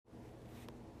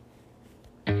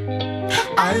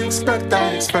I expect the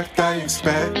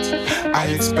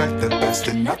best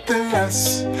and nothing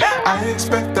less. I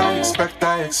expect the best and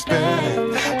nothing less.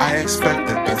 I expect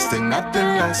the best and nothing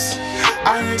less.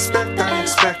 I expect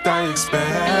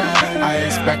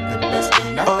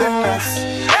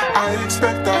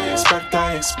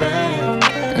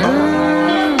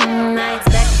I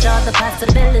expect all the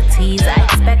possibilities. I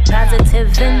expect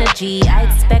positive energy.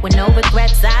 I expect with no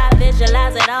regrets. I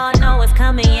visualize it all, know it's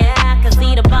coming. Yeah, I can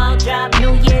see the ball drop.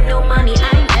 New year, new money.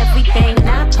 I'm everything,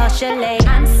 not postulate.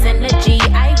 I'm synergy.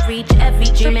 I reach every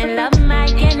dream and love my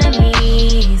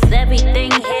enemies.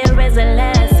 Everything here is a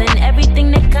lesson.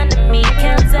 Everything that comes to me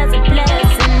counts as a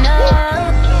blessing. Oh.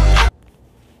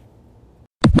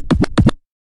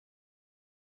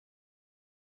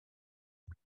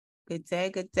 Good day,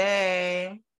 good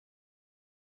day.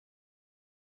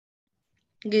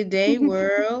 Good day,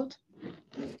 world.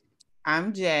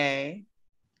 I'm Jay.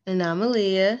 And I'm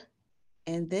Aaliyah.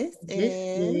 And this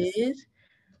is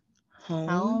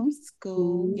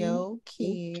Homeschool Your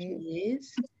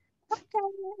Kids.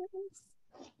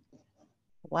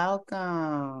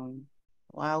 Welcome.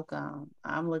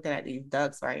 I'm looking at these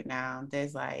ducks right now.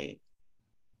 There's like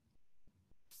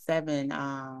 7,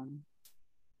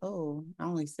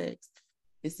 only 6.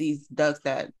 It's these ducks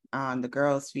that the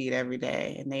girls feed every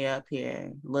day, and they up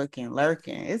here lurking.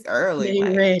 It's early.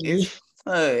 They ready.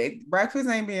 It's, breakfast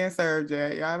ain't being served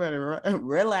yet. Y'all better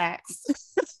relax.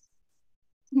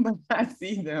 But I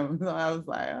see them, so I was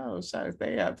like, "Oh, should I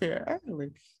stay up here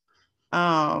early?"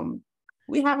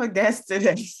 We have a guest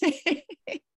today.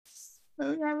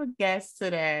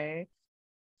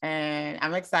 And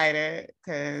I'm excited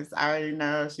because I already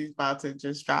know she's about to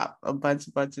just drop a bunch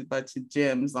of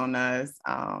gems on us,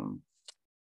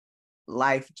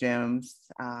 life gems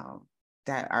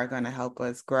that are going to help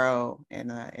us grow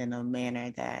in a manner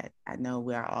that I know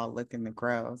we're all looking to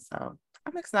grow. So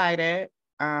I'm excited.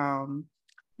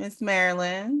 Miss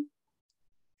Marilyn.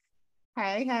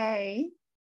 Hey.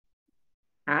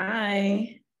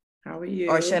 Hi. How are you?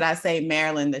 Or should I say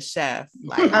Marilyn the chef?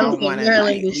 Like I don't want to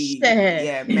Marilyn the chef.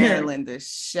 Yeah, Marilyn the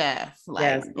chef.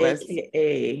 Like yes,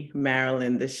 AKA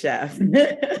Marilyn the chef.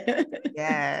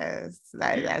 Yes,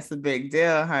 that's a big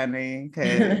deal, honey.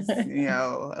 Because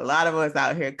a lot of us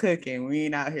out here cooking, we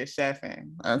ain't out here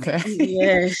chefing. Okay.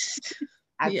 Yes.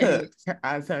 I cook.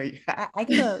 I'll tell you, I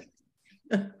cook.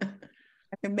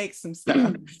 I can make some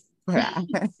stuff, but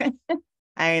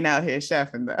I ain't out here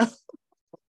chefing though.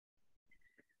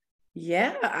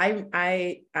 Yeah,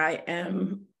 I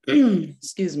am.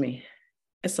 Excuse me.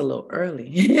 It's a little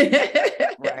early,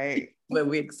 right? But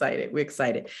we're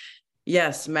excited.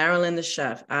 Yes, Marilyn the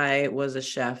chef. I was a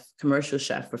chef, commercial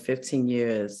chef for 15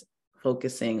 years,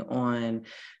 focusing on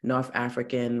North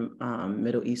African,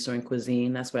 Middle Eastern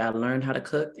cuisine. That's where I learned how to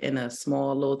cook in a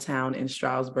small little town in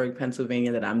Stroudsburg,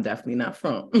 Pennsylvania, that I'm definitely not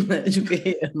from. As you can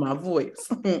hear my voice,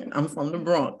 I'm from the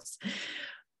Bronx.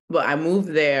 But I moved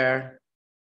there.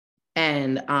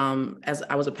 And as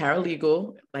I was a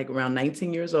paralegal, like around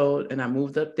 19 years old, and I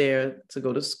moved up there to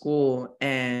go to school,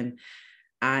 and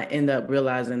I ended up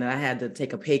realizing that I had to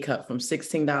take a pay cut from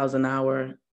 $16 an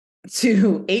hour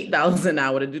to $8 an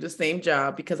hour to do the same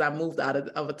job because I moved out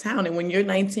of a town. And when you're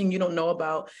 19, you don't know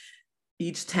about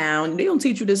each town. They don't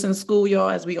teach you this in school, y'all,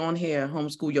 as we on here,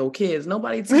 homeschool your kids.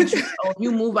 Nobody teach you, if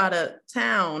you move out of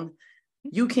town,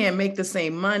 you can't make the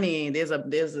same money. There's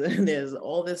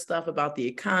all this stuff about the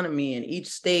economy, and each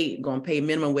state gonna pay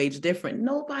minimum wage different.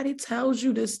 Nobody tells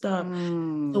you this stuff.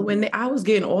 So when I was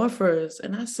getting offers,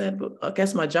 and I said, well, I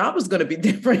guess my job is gonna be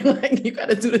different. Like you got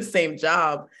to do the same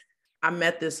job. I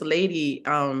met this lady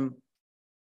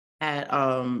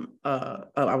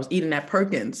I was eating at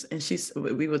Perkins, and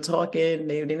we were talking.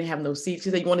 They didn't have no seat.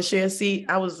 She said, "You want to share a seat?"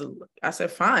 I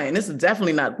said, "Fine. This is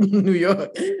definitely not New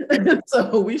York."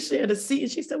 So we shared a seat,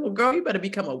 and she said, "Well, girl, you better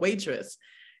become a waitress."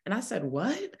 And I said,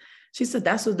 "What?" She said,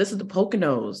 this is the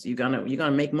Poconos. You're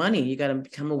gonna make money. You gotta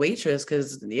become a waitress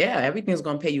because everything's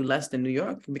gonna pay you less than New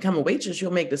York. Become a waitress,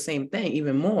 you'll make the same thing,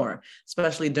 even more,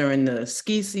 especially during the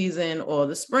ski season or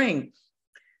the spring.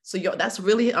 So that's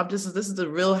really, this is the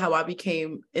real how I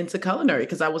became into culinary,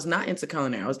 because I was not into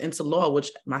culinary. I was into law,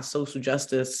 which my social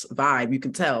justice vibe, you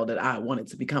can tell that I wanted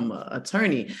to become an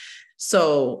attorney.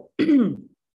 So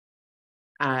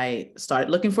I started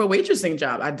looking for a waitressing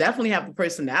job. I definitely have the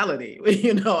personality,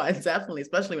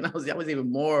 especially when I was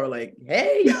even more like,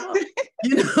 hey,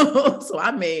 y'all, so I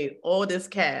made all this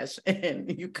cash,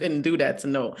 and you couldn't do that to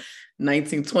no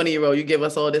 19, 20-year-old. You give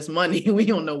us all this money, we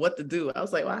don't know what to do. I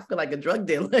was like, well, I feel like a drug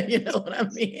dealer. You know what I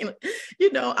mean?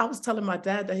 I was telling my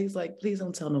dad that. He's like, please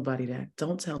don't tell nobody that.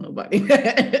 Don't tell nobody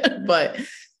that. But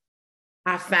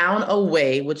I found a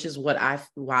way, which is why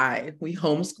we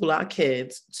homeschool our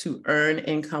kids, to earn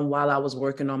income while I was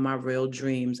working on my real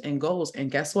dreams and goals. And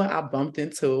guess what? I bumped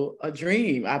into a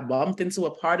dream. I bumped into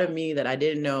a part of me that I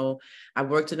didn't know. I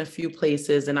worked in a few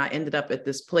places, and I ended up at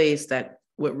this place that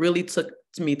what really took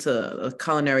me to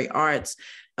culinary arts,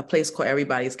 a place called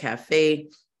Everybody's Cafe.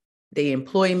 They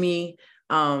employ me.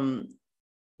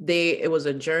 It was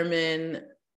a German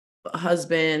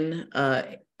husband,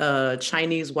 a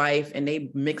Chinese wife, and they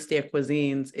mixed their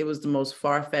cuisines. It was the most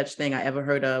far-fetched thing I ever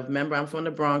heard of. Remember, I'm from the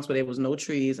Bronx where there was no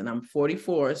trees, and I'm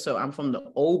 44, so I'm from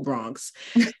the old Bronx.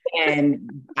 And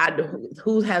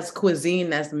who has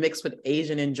cuisine that's mixed with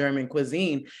Asian and German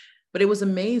cuisine? But it was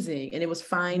amazing, and it was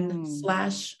fine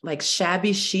 / like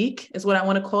shabby chic is what I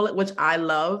want to call it, which I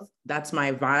love. That's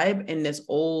my vibe in this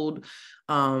old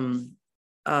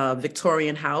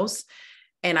Victorian house.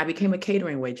 And I became a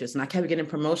catering waitress, and I kept getting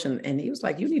promotion. And he was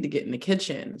like, you need to get in the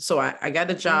kitchen. So I got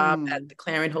a job at the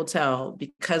Clarion Hotel.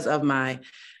 Because of my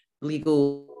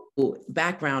legal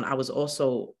background, I was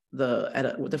also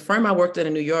the firm I worked at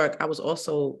in New York, I was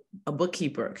also a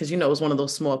bookkeeper, because, it was one of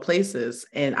those small places,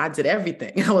 and I did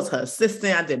everything. I was her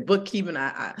assistant. I did bookkeeping.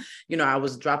 I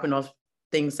was dropping off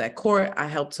things at court. I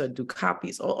helped her do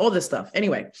copies, all this stuff.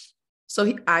 Anyway,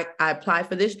 so I applied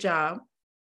for this job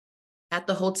at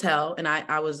the hotel, and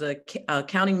I was a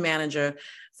accounting manager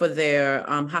for their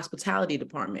hospitality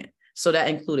department. So that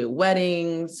included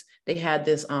weddings. They had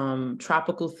this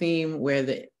tropical theme where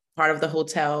the part of the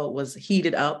hotel was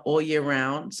heated up all year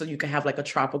round, so you could have like a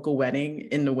tropical wedding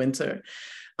in the winter.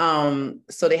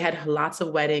 So they had lots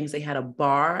of weddings. They had a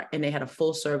bar, and they had a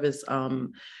full service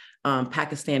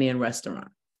Pakistani restaurant,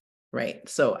 right?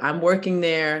 So I'm working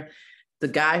there. The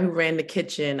guy who ran the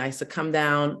kitchen, I used to come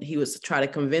down. He was try to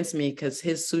convince me, because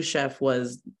his sous chef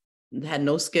had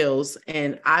no skills,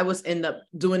 and I was end up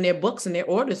doing their books and their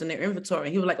orders and their inventory.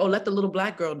 And he was like, "Oh, let the little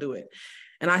Black girl do it."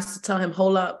 And I used to tell him,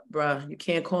 "Hold up, bruh, you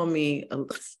can't call me a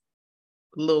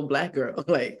little Black girl."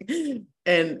 Like,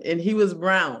 and he was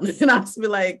brown, and I used to be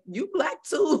like, "You Black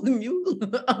too?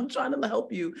 I'm trying to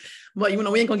help you." But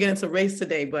we ain't gonna get into race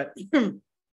today, but.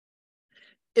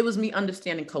 It was me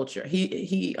understanding culture.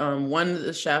 He one of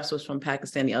the chefs was from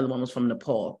Pakistan. The other one was from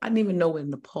Nepal. I didn't even know where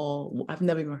Nepal, I've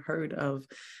never even heard of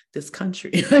this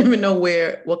country. I didn't even know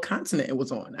what continent it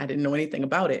was on. I didn't know anything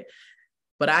about it.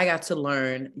 But I got to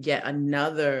learn yet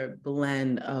another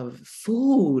blend of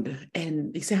food.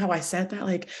 And you see how I said that?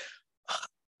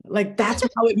 Like that's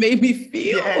how it made me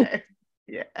feel.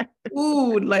 Yeah.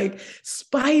 Food, like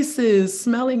spices,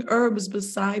 smelling herbs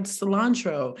besides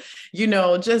cilantro,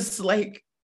 just like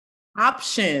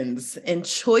options and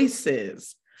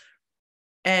choices.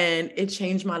 And it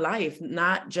changed my life,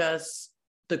 not just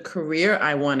the career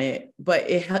I wanted, but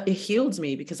it healed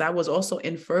me, because I was also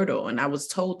infertile. And I was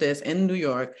told this in New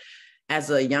York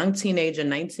as a young teenager,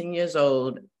 19 years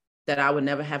old, that I would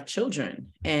never have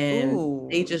children.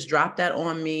 And they just dropped that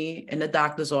on me in the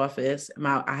doctor's office.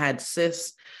 I had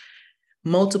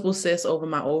multiple cysts over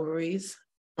my ovaries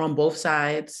on both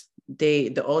sides. The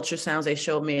ultrasounds they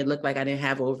showed me, it looked like I didn't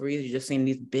have ovaries. You just seen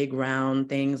these big round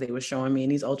things they were showing me,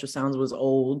 and these ultrasounds was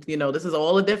old. This is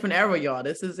all a different era, y'all.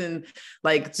 This is in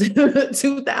like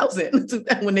 2000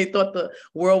 when they thought the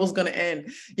world was going to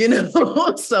end,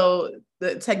 So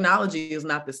the technology is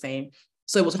not the same.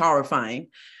 So it was horrifying.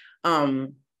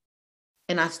 And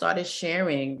I started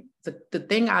sharing the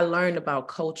thing I learned about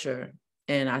culture,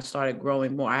 and I started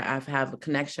growing more. I have a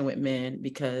connection with men,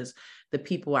 because the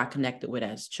people I connected with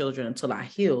as children until I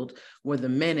healed were the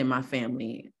men in my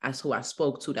family. That's who I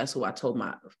spoke to. That's who I told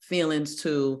my feelings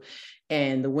to.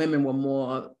 And the women were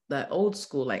more that old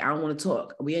school, like, I don't want to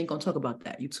talk. We ain't going to talk about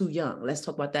that. You're too young. Let's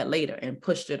talk about that later, and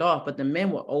pushed it off. But the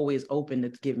men were always open to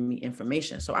giving me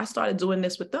information. So I started doing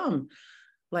this with them.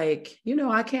 Like,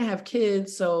 I can't have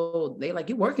kids. So they like,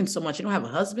 you're working so much. You don't have a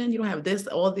husband. You don't have this,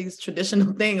 all these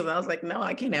traditional things. And I was like, no,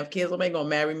 I can't have kids. Nobody gonna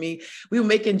marry me. We were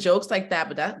making jokes like that,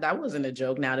 but that wasn't a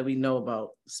joke now that we know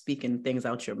about speaking things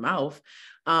out your mouth.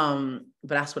 But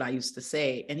that's what I used to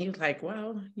say. And he was like,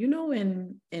 well,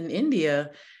 in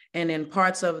India and in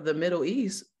parts of the Middle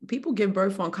East, people give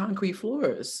birth on concrete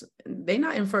floors. They're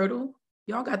not infertile.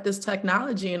 Y'all got this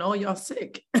technology and all y'all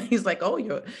sick. He's like, oh,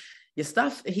 your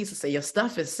stuff, he used to say, your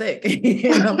stuff is sick.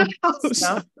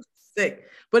 Stuff is sick.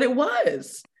 But it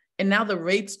was. And now the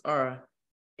rates are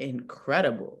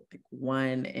incredible. Like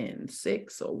 1 in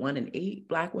 6 or 1 in 8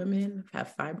 Black women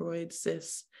have fibroids,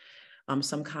 cysts,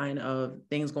 some kind of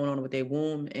things going on with their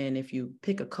womb. And if you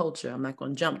pick a culture, I'm not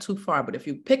going to jump too far, but if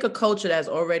you pick a culture that's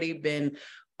already been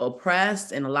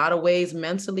oppressed in a lot of ways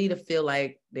mentally, to feel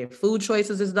like their food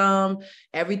choices is dumb,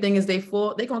 everything is their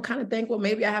fault, they're going to kind of think, well,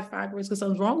 maybe I have fibroids because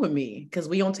something's wrong with me because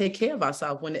we don't take care of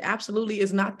ourselves, when it absolutely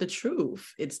is not the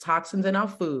truth. It's toxins in our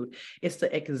food. It's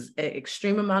the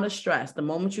extreme amount of stress. The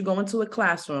moment you go into a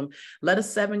classroom, let a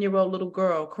 7-year-old little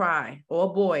girl cry or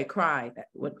a boy cry,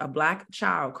 with a Black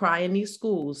child cry in these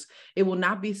schools, it will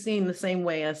not be seen the same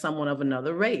way as someone of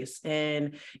another race.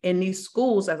 And in these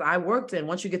schools, as I worked in,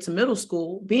 once you get to middle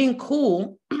school, being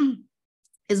cool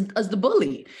is the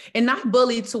bully, and not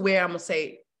bully to where I'm gonna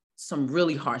say some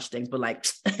really harsh things, but like,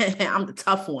 I'm the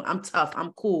tough one. I'm tough.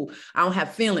 I'm cool. I don't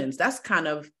have feelings. That's kind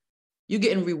of, you're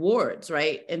getting rewards,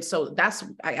 right? And so that's,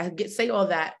 say all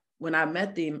that when I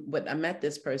met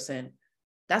this person,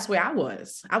 that's where I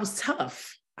was. I was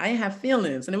tough. I didn't have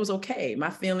feelings, and it was okay. My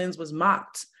feelings was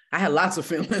mocked. I had lots of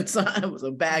feelings. It was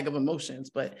a bag of emotions,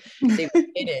 but they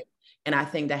didn't. And I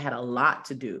think that had a lot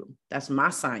to do, that's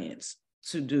my science,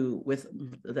 to do with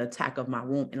the attack of my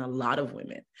womb in a lot of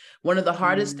women. One of the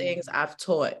hardest things I've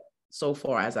taught so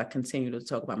far, as I continue to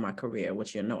talk about my career,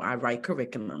 which, you know, I write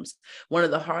curriculums. One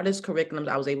of the hardest curriculums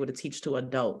I was able to teach to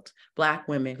adult Black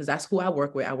women, because that's who I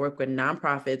work with. I work with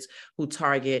nonprofits who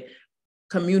target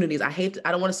communities. I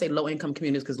don't want to say low income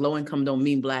communities, because low income don't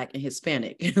mean Black and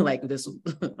Hispanic. Like this,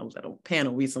 I was at a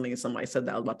panel recently and somebody said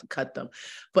that I was about to cut them.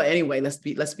 But anyway, let's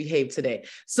behave today.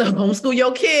 So homeschool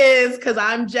your kids, because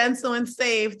I'm gentle and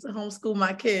safe to homeschool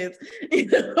my kids. You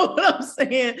know what I'm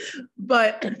saying?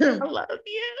 But I love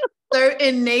you.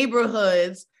 Certain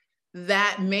neighborhoods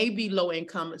that may be low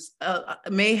income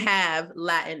may have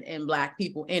Latin and Black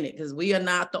people in it, because we are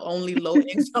not the only low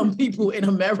income people in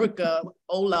America.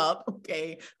 Hold up,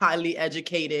 okay, highly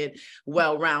educated,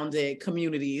 well-rounded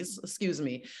communities, excuse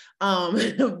me.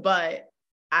 But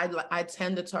I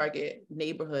tend to target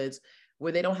neighborhoods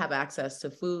where they don't have access to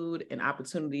food and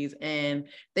opportunities, and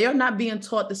they are not being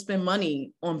taught to spend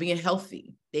money on being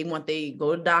healthy. They go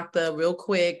to the doctor real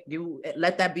quick, you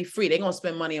let that be free. They're gonna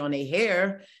spend money on their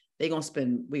hair. They're going to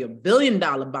spend, we are $1 billion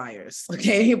buyers,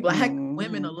 okay? Black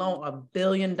women alone are $1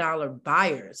 billion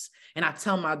buyers. And I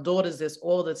tell my daughters this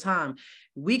all the time.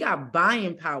 We got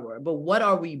buying power, but what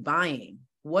are we buying?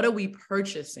 What are we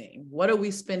purchasing? What are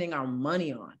we spending our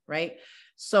money on, right?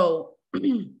 So,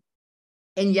 and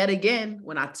yet again,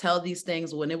 when I tell these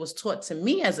things, when it was taught to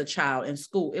me as a child in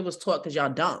school, it was taught because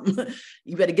y'all dumb.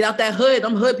 You better get out that hood.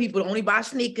 Them hood people only buy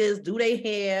sneakers, do their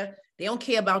hair. They don't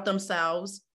care about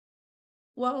themselves.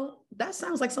 Well, that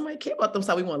sounds like somebody care about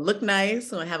themselves. We want to look nice,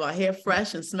 we want to have our hair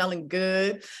fresh and smelling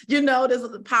good. You know, there's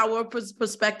the power of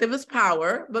perspective is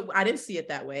power, but I didn't see it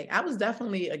that way. I was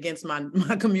definitely against my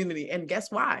community. And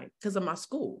guess why? Because of my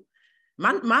school.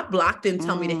 My block didn't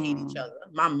tell me to hate each other.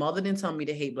 My mother didn't tell me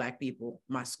to hate Black people.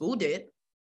 My school did.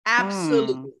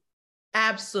 Absolutely.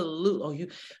 Absolutely. Oh,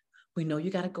 we know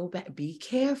you got to go back. Be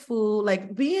careful.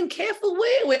 Like being careful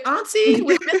with Auntie,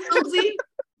 with Miss Susie.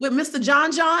 With Mr.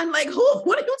 John, like who?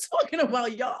 What are you talking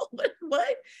about, y'all?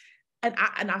 What? And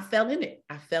I fell in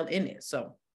it.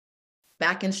 So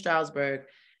back in Stroudsburg,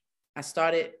 I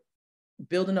started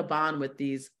building a bond with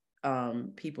these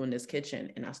people in this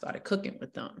kitchen, and I started cooking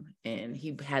with them. And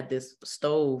he had this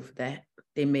stove that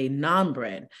they made naan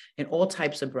bread and all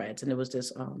types of breads. And there was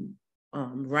this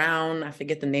round, I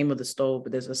forget the name of the stove,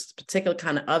 but there's a particular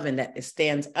kind of oven that it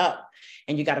stands up,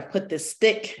 and you got to put this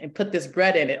stick and put this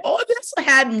bread in it. Oh, this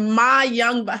had my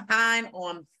young behind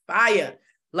on fire.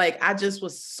 Like I just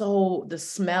was the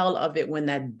smell of it when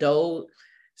that dough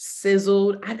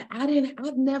sizzled.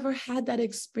 I've never had that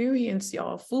experience,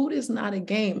 y'all. Food is not a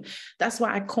game. That's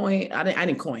why I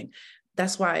didn't coin.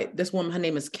 That's why this woman, her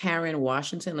name is Karen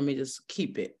Washington. Let me just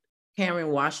keep it. Karen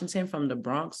Washington from the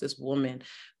Bronx, this woman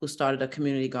who started a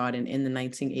community garden in the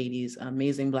 1980s,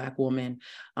 amazing Black woman.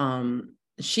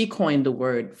 She coined the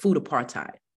word food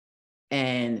apartheid.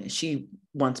 And she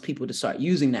wants people to start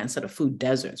using that instead of food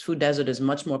deserts. Food desert is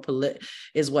much more politically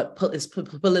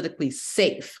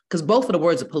safe, because both of the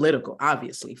words are political,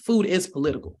 obviously. Food is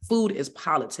political. Food is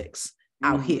politics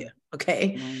out here.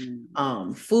 Okay.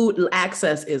 Food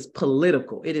access is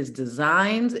political. It is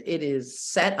designed, it is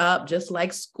set up just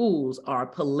like schools are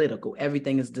political.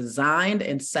 Everything is designed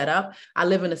and set up. I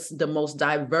live in the most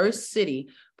diverse city,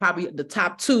 probably the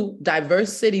top 2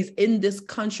 diverse cities in this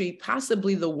country,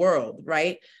 possibly the world,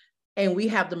 right? And we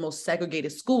have the most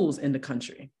segregated schools in the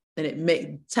country. And it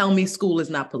may tell me school is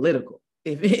not political.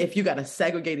 If you got a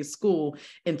segregated school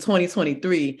in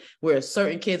 2023 where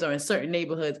certain kids are in certain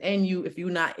neighborhoods, and if you're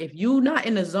not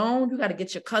in the zone, you got to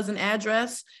get your cousin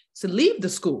address to leave the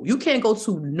school. You can't go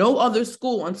to no other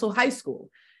school until high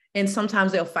school. And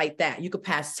sometimes they'll fight that. You could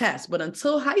pass tests, but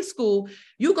until high school,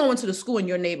 you go into the school in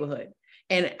your neighborhood.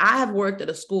 And I have worked at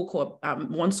a school called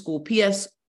one school, PS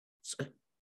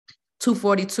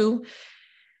 242.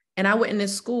 And I went in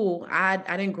this school. I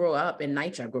didn't grow up in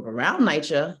NYCHA. I grew up around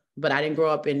NYCHA, but I didn't grow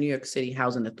up in New York City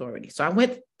Housing Authority. So I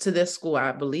went to this school.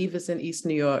 I believe it's in East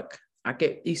New York. I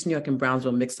get East New York and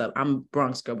Brownsville mixed up. I'm a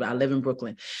Bronx girl, but I live in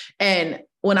Brooklyn. And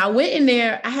when I went in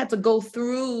there, I had to go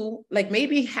through like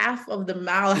maybe half of the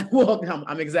mile I walked.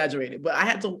 I'm exaggerating, but I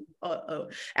had to,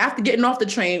 after getting off the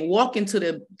train, walk into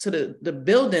the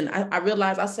building. I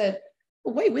realized, I said,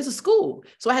 wait, where's the school?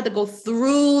 So I had to go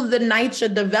through the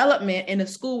NYCHA development, and the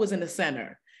school was in the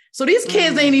center. So these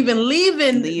kids ain't even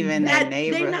leaving that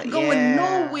neighborhood. They're not going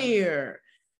nowhere.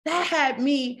 That had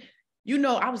me,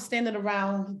 I was standing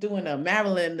around doing a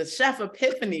Marilyn, the chef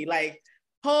epiphany, like,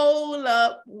 hold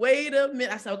up, wait a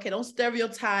minute. I said, okay, don't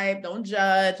stereotype, don't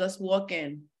judge, let's walk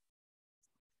in.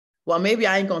 Well, maybe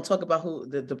I ain't gonna talk about who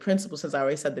the principal, since I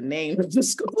already said the name of the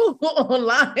school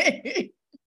online.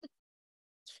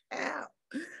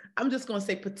 I'm just gonna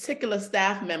say particular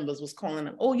staff members was calling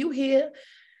them. Oh, you here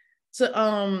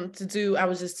to do? I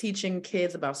was just teaching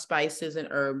kids about spices and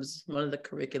herbs. One of the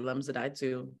curriculums that I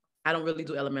do. I don't really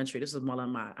do elementary. This is more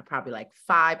than probably like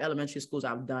 5 elementary schools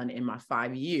I've done in my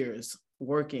 5 years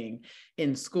working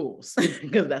in schools,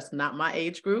 because that's not my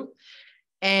age group.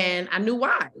 And I knew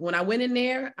why. When I went in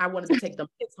there, I wanted to take them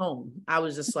kids home. I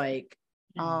was just like,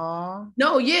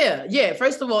 no, yeah.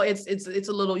 First of all, it's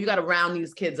a little, you got to round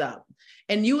these kids up.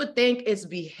 And you would think it's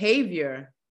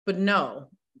behavior, but no.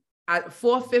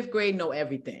 4th, 5th grade know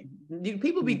everything.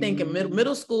 People be thinking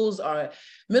middle schoolers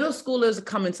are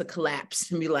coming to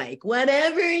collapse and be like,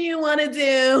 whatever you want to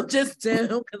do, just do,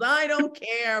 because I don't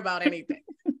care about anything.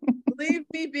 Leave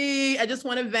me be. I just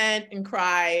want to vent and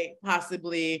cry,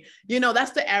 possibly.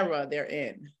 That's the era they're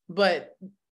in. But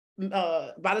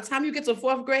by the time you get to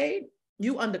 4th grade,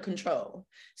 you under control.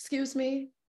 Excuse me,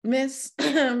 miss.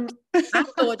 I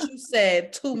don't know what you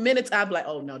said 2 minutes. I'd be like,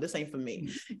 oh no, this ain't for me.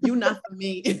 You not for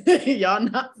me. Y'all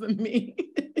not for me.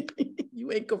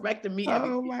 You ain't correcting me.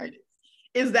 Oh my.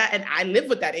 Is that, and I live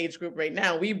with that age group right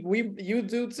now. You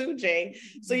do too, Jay.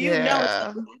 So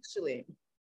actually,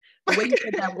 the way you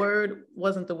said that word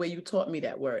wasn't the way you taught me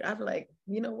that word. I'd be like,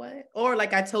 you know what? Or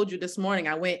like I told you this morning,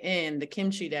 I went in the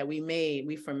kimchi that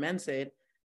we fermented.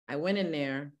 I went in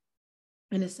there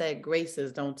and it said,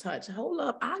 Grace's don't touch. Hold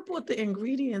up. I bought the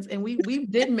ingredients and we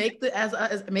did make it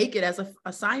as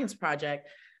a science project.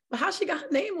 But how she got her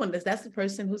name on this? That's the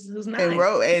person who's nice. And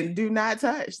wrote, and do not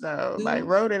touch though.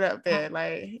 Wrote it up there,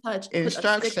 like touch,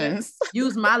 instructions.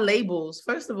 Use my labels.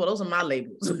 First of all, those are my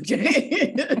labels.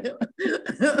 Okay.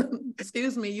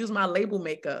 Excuse me, use my label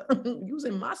maker.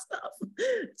 Using my stuff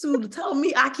to tell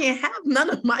me I can't have none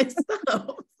of my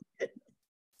stuff.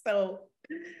 So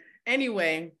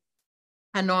anyway,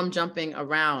 I know I'm jumping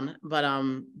around, but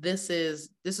this is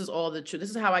all the truth. This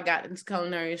is how I got into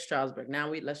culinary in Stroudsburg.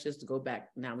 Let's just go back.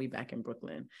 Now we back in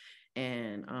Brooklyn,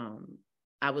 and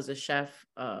I was a chef.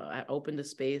 I opened a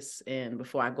space, and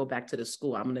before I go back to the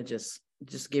school, I'm gonna just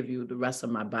give you the rest of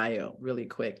my bio really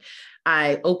quick.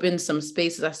 I opened some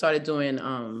spaces. I started doing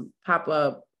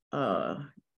pop-up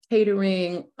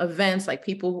catering events, like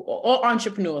people or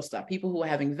entrepreneurial stuff, people who were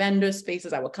having vendor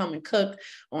spaces. I would come and cook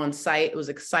on site. It was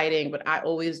exciting, but I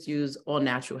always use all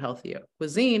natural, healthier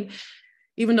cuisine.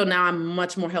 Even though now I'm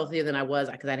much more healthier than I was,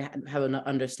 because I didn't have an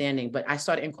understanding, but I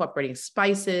started incorporating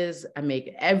spices. I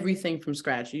make everything from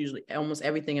scratch. Usually almost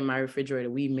everything in my refrigerator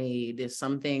we made. There's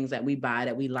some things that we buy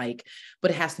that we like,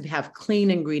 but it has to have clean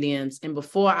ingredients. And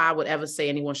before I would ever say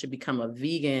anyone should become a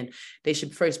vegan, they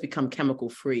should first become chemical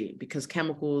free, because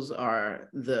chemicals are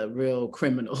the real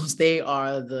criminals. They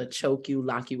are the choke you,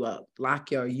 lock you up,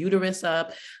 lock your uterus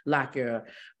up,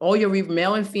 all your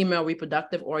male and female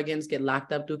reproductive organs get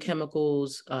locked up through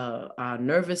chemicals. Our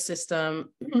nervous system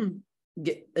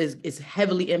is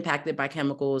heavily impacted by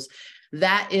chemicals.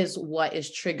 That is what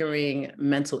is triggering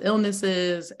mental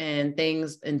illnesses and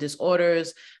things and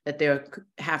disorders that they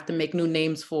have to make new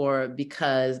names for,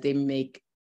 because they make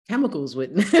chemicals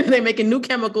with, they're making new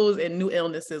chemicals and new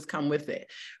illnesses come with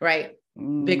it, right?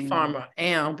 Big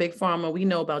Pharma, we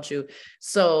know about you.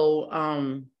 So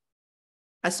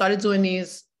I started doing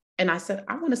these. And I said,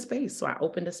 I want a space. So I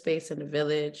opened a space in the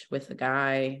village with a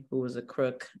guy who was a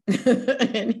crook and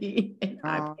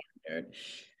I partnered.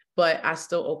 But I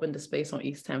still opened a space on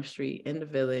East 10th Street in the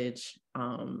village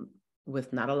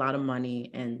with not a lot of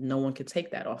money, and no one could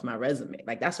take that off my resume.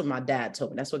 Like, that's what my dad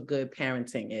told me. That's what good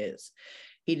parenting is.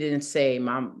 He didn't say,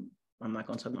 Mom, I'm not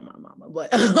going to talk about my mama,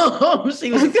 but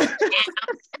she was,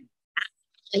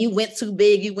 you went too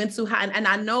big, you went too high. And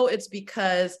I know it's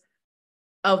because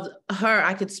of her.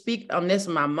 I could speak on this.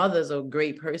 My mother's a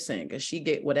great person because she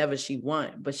get whatever she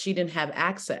want, but she didn't have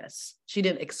access. She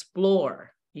didn't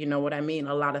explore. You know what I mean?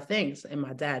 A lot of things. And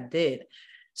my dad did.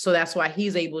 So that's why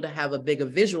he's able to have a bigger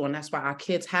visual. And that's why our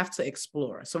kids have to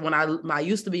explore. So when I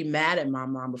used to be mad at my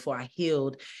mom before I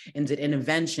healed and did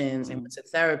interventions and went to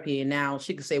therapy. And now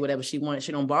she can say whatever she wants.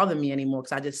 She don't bother me anymore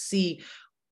because I just see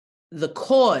the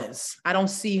cause. I don't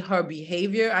see her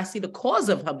behavior. I see the cause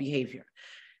of her behavior.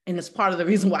 And it's part of the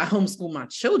reason why I homeschool my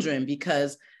children,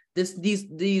 because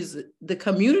the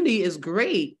community is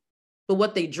great, but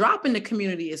what they drop in the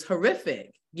community is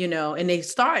horrific, you know, and they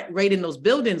start raiding those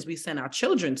buildings we send our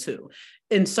children to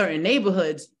in certain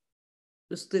neighborhoods.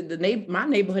 My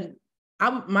neighborhood,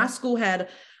 my school had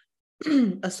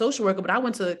a social worker, but I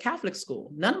went to a Catholic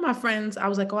school. None of my friends, I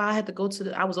was like, oh, I had to go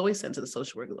I was always sent to the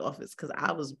social worker's office because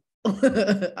I was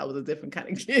a different kind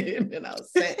of kid. And I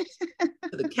was sent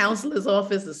to the counselor's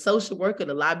office, the social worker,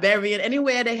 the librarian,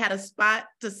 anywhere they had a spot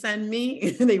to send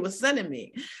me, they were sending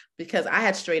me because I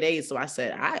had straight A's. So I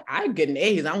said, I'm getting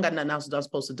A's. I don't got nothing else that I'm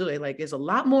supposed to do. They're like, there's a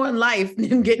lot more in life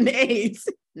than getting A's.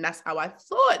 And that's how I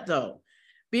thought, though,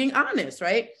 being honest,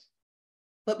 right?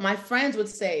 But my friends would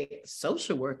say,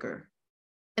 social worker.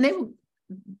 And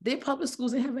their public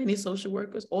schools didn't have any social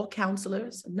workers or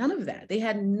counselors, none of that. They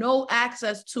had no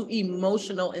access to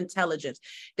emotional intelligence.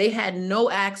 They had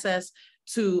no access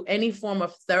to any form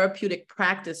of therapeutic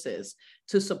practices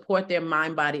to support their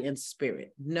mind, body, and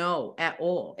spirit. No, at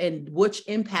all. And which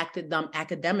impacted them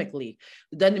academically.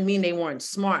 It doesn't mean they weren't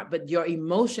smart, but your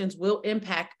emotions will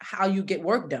impact how you get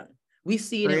work done. We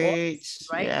see it in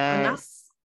all, right? Yes.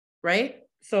 Right?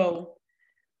 So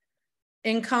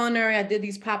in culinary, I did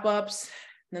these pop-ups.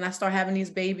 Then I start having these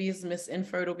babies. Miss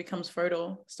Infertile becomes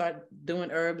fertile. Start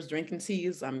doing herbs, drinking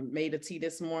teas. I made a tea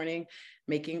this morning,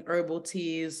 making herbal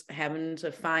teas, having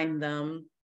to find the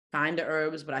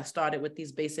herbs. But I started with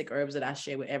these basic herbs that I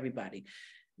share with everybody,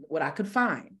 what I could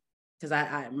find. Because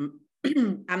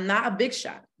I'm not a big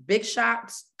shot. Big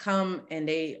shots come and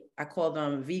I call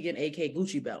them vegan, aka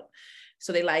Gucci belt.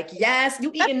 So they like, yes,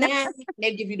 you eating that.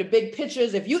 They give you the big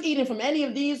pictures. If you eating from any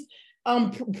of these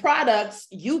products,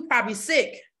 you probably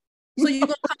sick. So you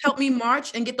gonna come help me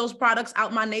march and get those products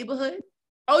out my neighborhood?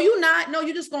 Oh, you not? No,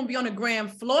 you're just gonna be on the gram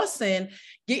flossing,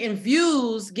 getting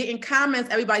views, getting comments,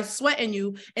 everybody sweating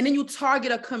you, and then you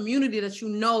target a community that you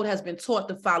know has been taught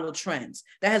to follow trends,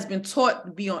 that has been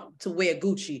taught to wear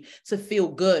Gucci, to feel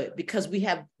good, because we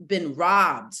have been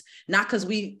robbed, not because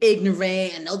we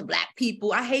ignorant and those Black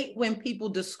people. I hate when people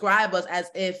describe us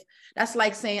as if that's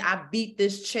like saying I beat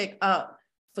this chick up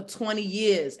for 20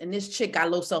 years and this chick got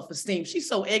low self-esteem. She's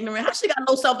so ignorant. How she got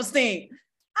low self-esteem?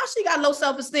 How she got low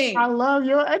self-esteem? I love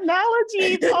your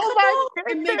analogy. Oh my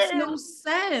goodness. It makes no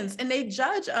sense. And they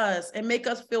judge us and make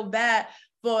us feel bad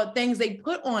for things they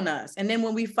put on us. And then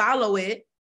when we follow it,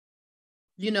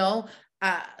 you know,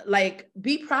 like,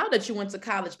 be proud that you went to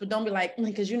college, but don't be like,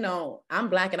 because, you know, I'm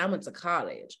Black and I went to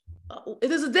college.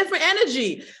 It is a different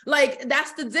energy. Like,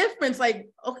 that's the difference. Like,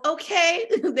 okay,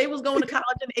 they was going to college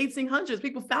in the 1800s.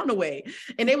 People found a way,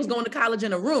 and they was going to college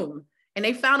in a room, and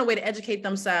they found a way to educate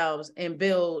themselves and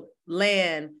build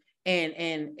land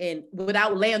and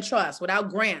without land trust, without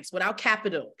grants, without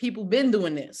capital. People been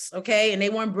doing this, okay? And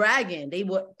they weren't bragging. They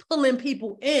were pulling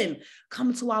people in.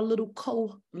 Come to our little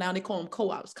now they call them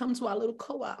co-ops. Come to our little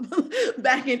co-op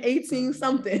back in 18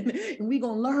 something, and we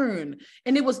gonna learn.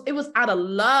 And it was out of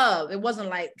love. It wasn't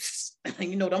like,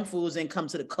 you know, them fools didn't come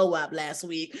to the co-op last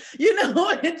week. You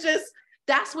know, it just,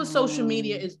 that's what social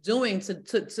media is doing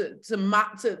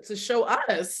to show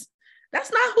us. That's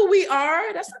not who we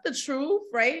are. That's not the truth,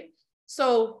 right?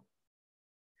 So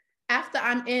after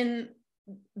I'm in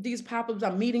these pop-ups,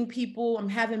 I'm meeting people, I'm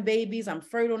having babies, I'm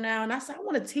fertile now. And I said, I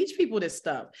want to teach people this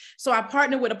stuff. So I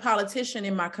partnered with a politician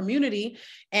in my community,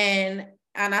 and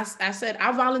I said,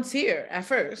 I volunteer at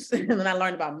first. And then I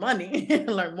learned about money.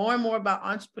 I learned more and more about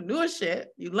entrepreneurship.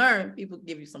 You learn, people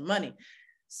give you some money.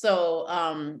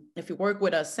 So if you work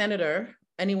with a senator,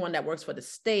 anyone that works for the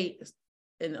state,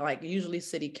 and like usually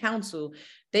city council,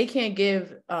 they can't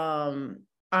give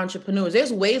entrepreneurs.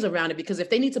 There's ways around it, because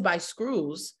if they need to buy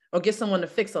screws or get someone to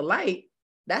fix a light,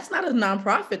 that's not a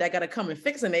nonprofit that got to come and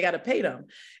fix it, and they got to pay them.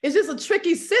 It's just a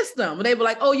tricky system. They were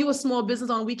like, oh, you a small business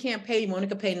owner, we can't pay you. We only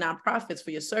can pay nonprofits for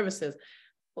your services.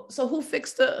 So who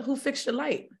fixed your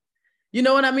light? You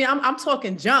know what I mean? I'm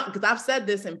talking junk, because I've said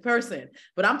this in person,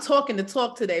 but I'm talking the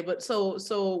talk today. But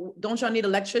so don't y'all need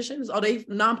electricians? Are they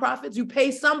nonprofits? You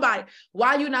pay somebody.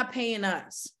 Why are you not paying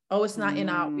us? Oh, it's not in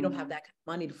our, we don't have that kind of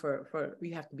money for,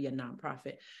 we have to be a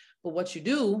nonprofit. But what you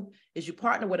do is you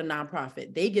partner with a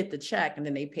nonprofit. They get the check and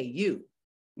then they pay you.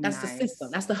 That's the system.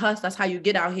 That's the hustle. That's how you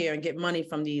get out here and get money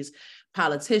from these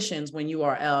politicians when you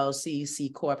are LLC, C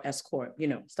Corp, S Corp, you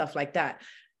know, stuff like that.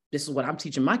 this is what I'm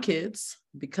teaching my kids,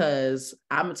 because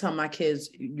I'm gonna tell my kids,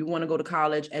 you want to go to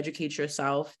college, educate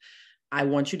yourself. I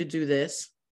want you to do this,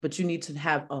 but you need to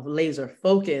have a laser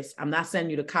focus. I'm not sending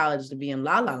you to college to be in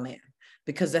la la land,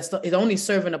 because it's only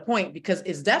serving a point, because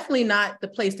it's definitely not the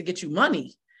place to get you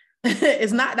money.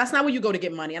 That's not where you go to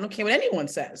get money. I don't care what anyone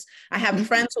says. I have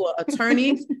friends who are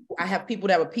attorneys. I have people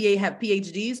that have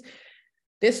PhDs.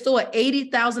 There's still an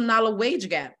 $80,000 wage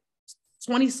gap.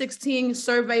 2016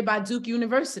 survey by Duke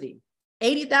University,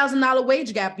 $80,000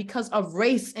 wage gap because of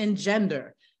race and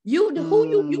gender. You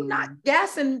not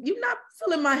gassing, you not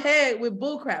filling my head with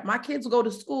bullcrap. My kids go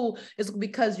to school is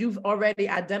because you've already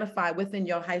identified within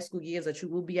your high school years that you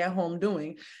will be at home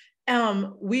doing.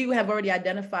 We have already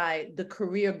identified the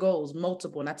career goals,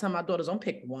 multiple. And I tell my daughters, don't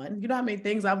pick one. You know how many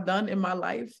things I've done in my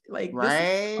life? Like,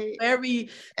 right?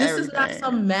 This is not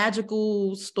some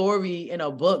magical story in a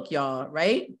book, y'all,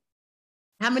 right?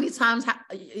 How many times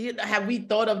have we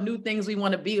thought of new things we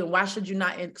want to be, and why should you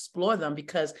not explore them?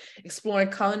 Because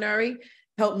exploring culinary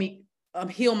helped me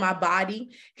heal my body.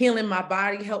 Healing my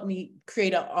body helped me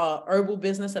create a herbal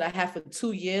business that I had for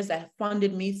 2 years that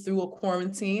funded me through a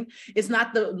quarantine. It's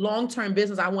not the long-term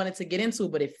business I wanted to get into,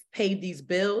 but it paid these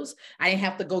bills. I didn't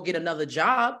have to go get another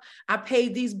job. I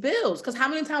paid these bills, because how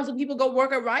many times do people go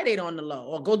work at Rite Aid on the low,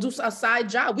 or go do a side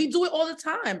job? We do it all the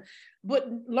time. But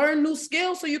learn new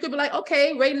skills so you could be like,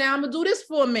 okay, right now I'm gonna do this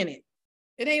for a minute.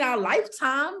 It ain't our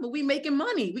lifetime, but we making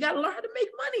money. We gotta learn how to make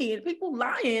money. And people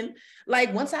lying,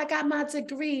 like, once I got my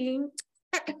degree,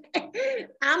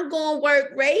 I'm gonna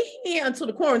work right here until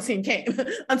the quarantine came,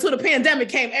 until the pandemic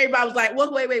came. Everybody was like,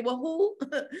 well, wait, well, who?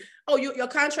 Oh, your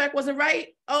contract wasn't right?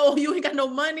 Oh, you ain't got no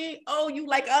money? Oh, you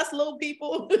like us little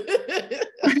people?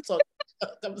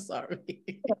 I'm sorry.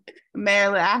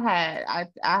 Marilyn,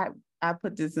 I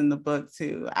put this in the book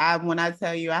too. When I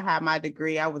tell you I had my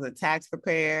degree, I was a tax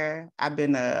preparer. I've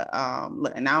been and I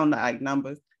don't know like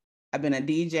numbers. I've been a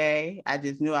DJ. I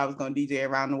just knew I was going to DJ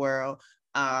around the world.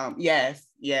 Yes,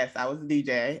 I was a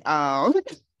DJ.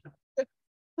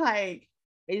 Like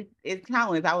it's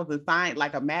countless. I was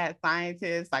a mad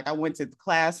scientist. Like I went to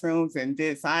classrooms and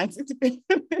did science.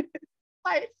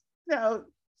 Like,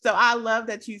 so I love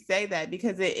that you say that,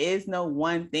 because it is no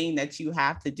one thing that you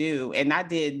have to do. And I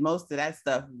did most of that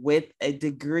stuff with a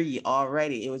degree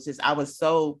already. It was just, I was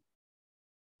so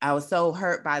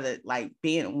hurt by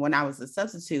being when I was a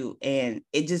substitute, and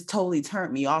it just totally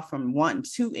turned me off from wanting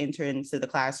to enter into the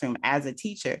classroom as a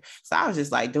teacher. So I was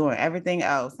just like doing everything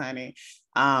else, honey.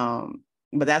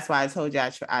 But that's why I told you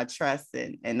I trust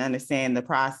and understand the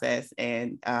process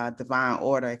and divine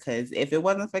order. Because if it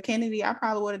wasn't for Kennedy, I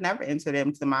probably would have never entered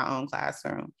into my own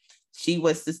classroom. She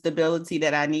was the stability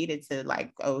that I needed to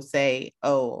okay,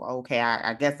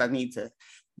 I guess I need to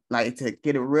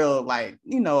get a real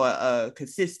a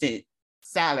consistent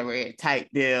salary type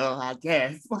deal, I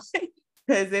guess.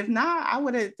 Because if not, I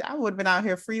would have been out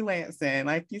here freelancing,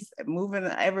 like you said, moving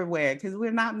everywhere. Because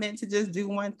we're not meant to just do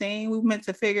one thing. We're meant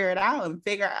to figure it out and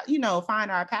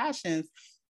find our passions.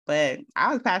 But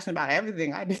I was passionate about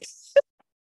everything I did.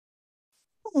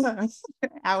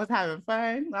 I was having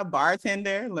fun. A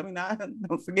bartender.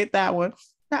 Don't forget that one.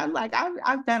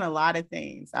 I've done a lot of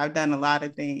things.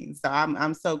 So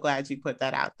I'm so glad you put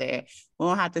that out there. We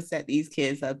don't have to set these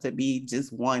kids up to be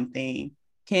just one thing.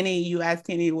 Kennedy, you asked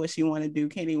Kennedy what she want to do.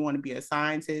 Kennedy want to be a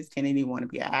scientist. Kennedy want to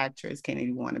be an actress.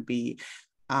 Kennedy want to be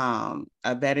a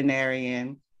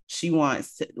veterinarian. She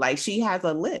wants to, she has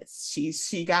a list.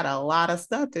 She got a lot of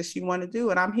stuff that she want to do,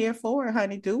 and I'm here for it,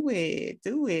 honey. Do it.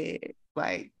 Do it.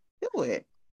 Do it.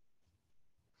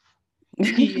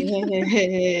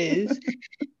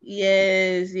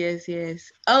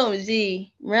 Yes. Oh,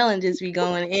 gee, Marilyn just be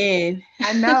going in.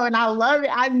 I know, and I love it.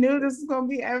 I knew this was gonna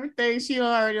be everything. She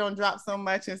already don't drop so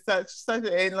much and such. And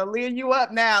Aaliyah, you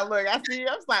up now? Look, I see you.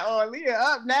 I was like, oh, Aaliyah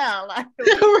up now. Leah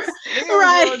was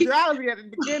a little drowsy at the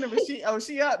beginning, but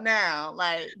she up now.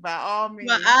 Like, by all means.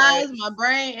 My eyes, my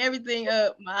brain, everything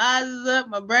up. My eyes is up.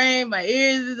 My brain, my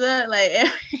ears is up.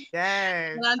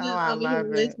 Yes. And I'm just over here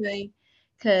listening.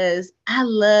 Because I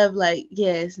love,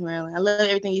 yes, Marilyn, I love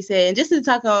everything you said. And just to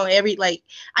talk on I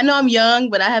know I'm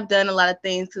young, but I have done a lot of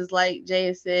things because, like Jay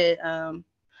has said,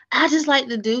 I just like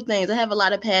to do things. I have a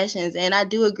lot of passions, and I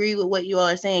do agree with what you all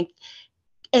are saying.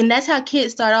 And that's how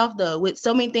kids start off, though, with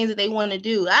so many things that they want to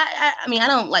do. I mean, I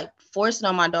don't force it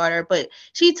on my daughter, but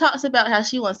she talks about how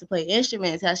she wants to play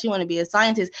instruments, how she want to be a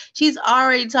scientist. She's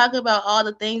already talking about all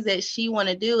the things that she want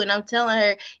to do, and I'm telling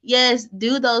her, yes,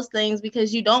 do those things,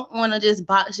 because you don't want to just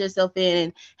box yourself in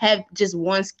and have just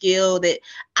one skill. That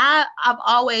I've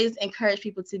always encouraged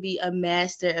people to be a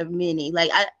master of many.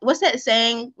 What's that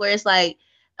saying where it's like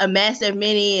a master of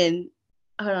many and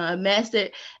a master.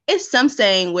 It's some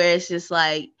saying where it's just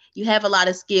like you have a lot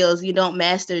of skills, you don't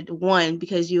master one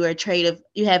because you are a trade of,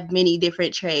 you have many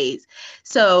different trades.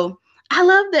 So I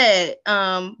love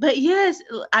that. But yes,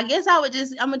 I guess I'm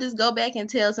gonna just go back and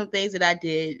tell some things that I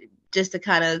did just to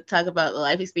kind of talk about the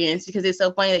life experience, because it's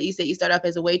so funny that you said you started off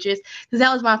as a waitress, because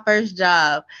that was my first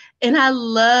job and I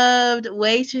loved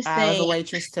waitressing. I was a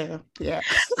waitress too. Yeah.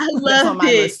 I That's on loved my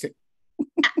it. list too.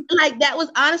 Like that was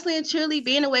honestly and truly,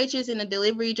 being a waitress and a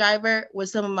delivery driver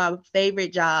was some of my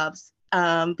favorite jobs.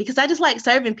 Because I just like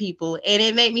serving people, and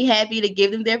it made me happy to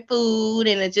give them their food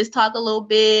and to just talk a little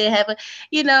bit, have a,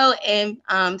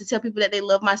 and to tell people that they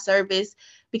love my service,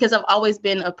 because I've always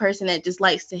been a person that just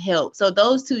likes to help. So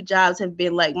those two jobs have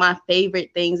been like my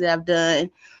favorite things that I've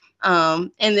done.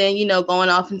 And then, going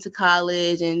off into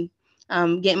college and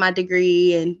getting my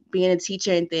degree and being a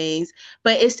teacher and things.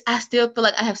 But I still feel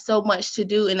like I have so much to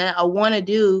do and that I want to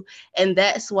do. And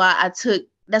that's why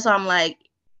I'm like,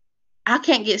 I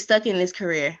can't get stuck in this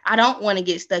career. I don't want to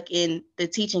get stuck in the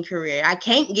teaching career. I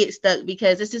can't get stuck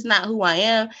because this is not who I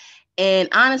am. And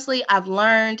honestly, I've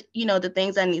learned, the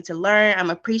things I need to learn.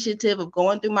 I'm appreciative of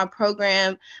going through my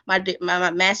program, my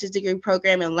master's degree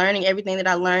program, and learning everything that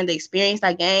I learned, the experience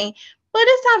I gained. But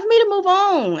it's time for me to move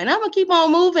on, and I'm going to keep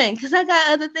on moving because I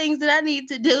got other things that I need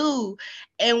to do.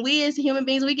 And we as human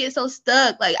beings, we get so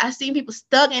stuck. Like I've seen people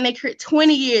stuck in their career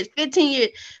 20 years, 15 years,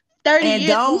 30 and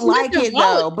years. don't like it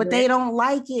though, but they don't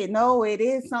like it. No, it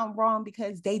is something wrong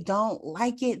because they don't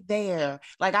like it there.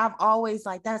 Like I've always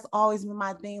that's always been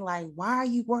my thing. Like, why are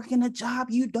you working a job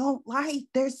you don't like?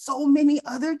 There's so many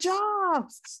other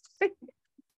jobs.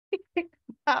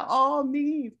 By all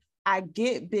means, I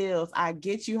get bills. I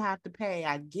get you have to pay.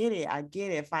 I get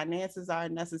it. Finances are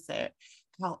necessary.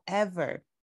 However,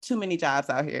 too many jobs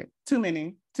out here. Too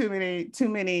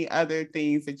many other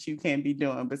things that you can be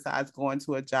doing besides going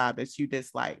to a job that you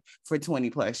dislike for 20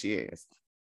 plus years.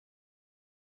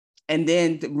 And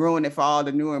then ruin it for all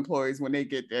the new employees when they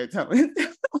get there, putting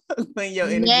your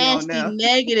energy on them.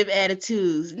 Negative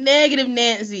attitudes, negative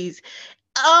Nancy's.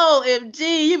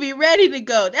 OMG, you be ready to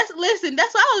go. That's why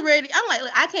I was ready. I'm like,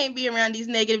 look, I can't be around these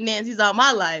negative Nancy's all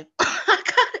my life. I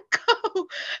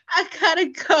gotta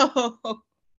go.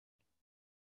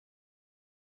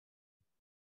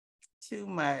 Too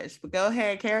much, but go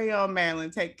ahead, carry on,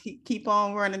 Marilyn. Keep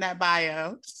on running that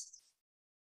bio.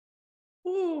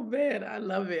 Oh man, I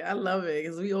love it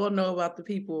because we all know about the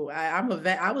people. I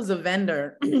was a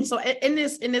vendor, so in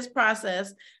this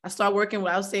process, I started working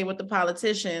with the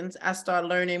politicians. I started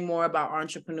learning more about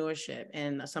entrepreneurship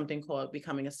and something called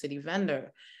becoming a city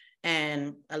vendor.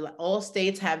 And all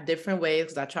states have different ways,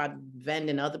 because I tried to vend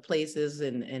in other places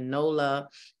in NOLA,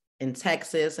 in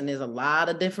Texas, and there's a lot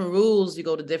of different rules. You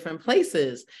go to different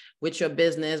places with your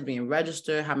business, being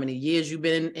registered, how many years you've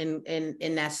been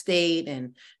in that state,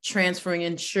 and transferring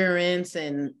insurance.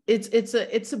 And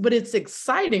but it's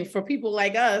exciting for people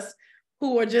like us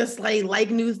who are just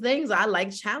like new things. I like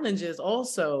challenges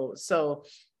also. So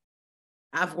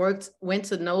I've went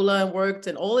to NOLA and worked,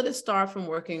 and all of this started from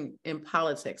working in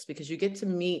politics, because you get to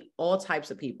meet all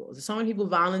types of people. So many people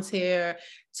volunteer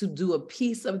to do a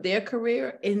piece of their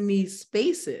career in these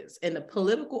spaces, in the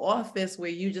political office, where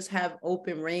you just have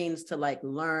open reins to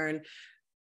learn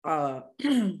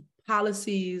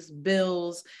policies,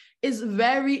 bills. Is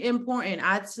very important.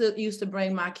 I used to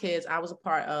bring my kids. I was a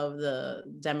part of the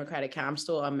Democratic County. I'm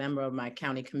still a member of my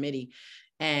county committee,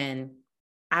 and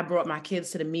I brought my kids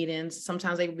to the meetings.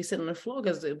 Sometimes they would be sitting on the floor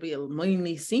because there'd be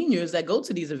mainly seniors that go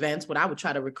to these events, but I would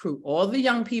try to recruit all the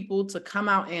young people to come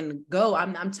out and go.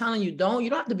 I'm telling you, you don't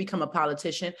have to become a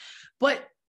politician, but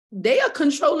they are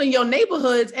controlling your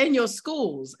neighborhoods and your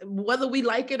schools, whether we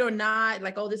like it or not.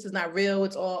 Like, oh, this is not real.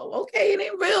 It's all okay. It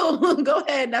ain't real. Go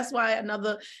ahead. That's why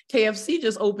another KFC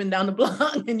just opened down the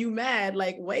block, and you mad.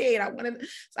 Like, wait, I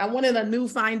wanted a new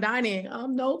fine dining.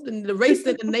 No, the race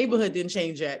in the neighborhood didn't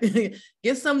change yet.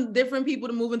 Get some different people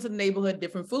to move into the neighborhood.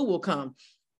 Different food will come.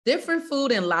 Different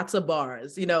food and lots of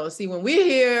bars. See, when we're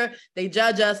here, they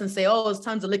judge us and say, oh, it's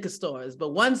tons of liquor stores.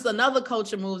 But once another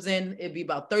culture moves in, it'd be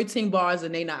about 13 bars,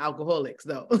 and they not alcoholics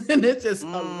though. And it's just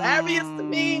hilarious to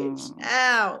me.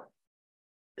 Chow.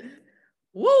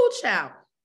 Woo, chow.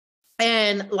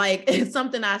 And it's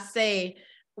something I say.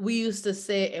 We used to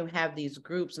sit and have these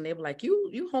groups, and they were like,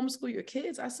 you homeschool your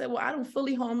kids? I said, well, I don't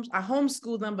fully I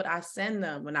homeschool them, but I send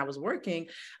them. When I was working,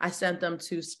 I sent them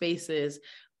to spaces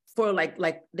for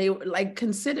they were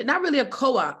considered not really a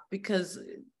co-op, because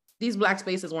these Black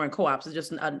spaces weren't co-ops. It's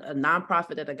just a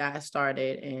nonprofit that a guy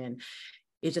started, and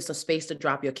it's just a space to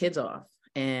drop your kids off,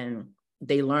 and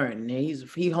they learn. And he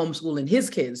homeschooling his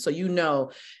kids, so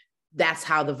that's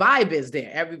how the vibe is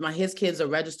there. His kids are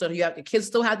registered. The kids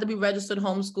still have to be registered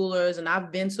homeschoolers. And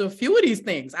I've been to a few of these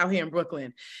things out here in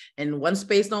Brooklyn. And one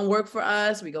space don't work for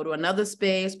us. We go to another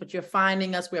space, but you're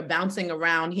finding us. We're bouncing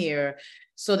around here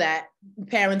so that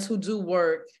parents who do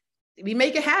work, we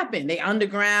make it happen. They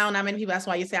underground. I mean, people, that's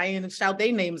why you say I ain't shout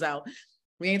their names out.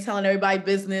 We ain't telling everybody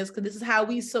business because this is how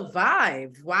we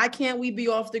survive. Why can't we be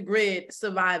off the grid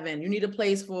surviving? You need a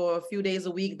place for a few days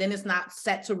a week. Then it's not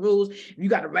set to rules. You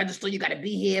got to register. You got to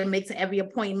be here, make to every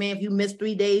appointment. If you miss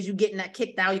 3 days, you getting that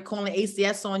kicked out. You're calling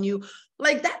ACS on you.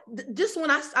 Like that. Just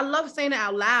when I love saying it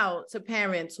out loud to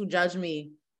parents who judge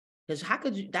me. Because how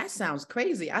could you, that sounds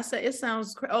crazy. I said, it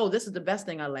sounds, oh, this is the best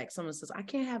thing I like. Someone says, I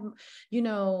can't have,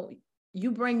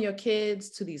 you bring your kids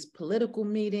to these political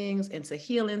meetings and to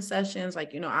healing sessions.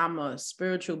 Like, I'm a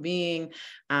spiritual being.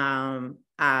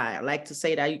 I like to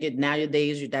say that you get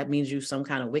nowadays, that means you some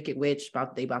kind of wicked witch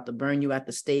they about to burn you at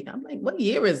the stake. I'm like, what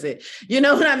year is it? You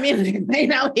know what I mean? They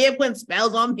out here putting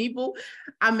spells on people.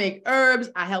 I make herbs.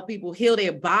 I help people heal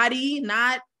their body,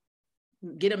 not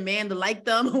get a man to like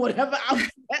them or whatever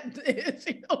that is.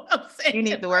 You know what I'm saying? You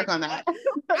need to work on that.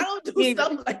 I don't do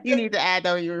stuff like that. You need to add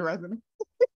that on your resume.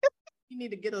 You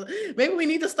need to maybe we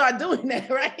need to start doing that,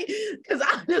 right? Because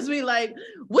I'll just be like,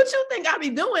 what you think I be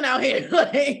doing out here?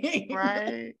 Like,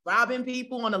 right. Robbing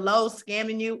people on the low,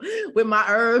 scamming you with my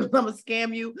herbs. I'm gonna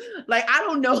scam you. Like, I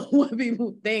don't know what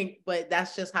people think, but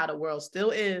that's just how the world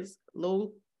still is.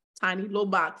 Tiny little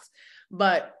box.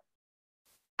 But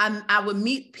I would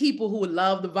meet people who would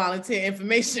love the volunteer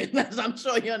information. As I'm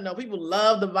sure you know, people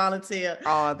love the volunteer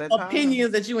all the time.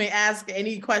 Opinions that you ain't ask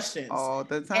any questions. All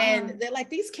the time. And they're like,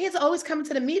 these kids are always coming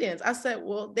to the meetings. I said,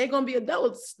 well, they're going to be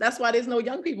adults. That's why there's no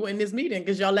young people in this meeting,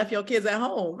 because y'all left your kids at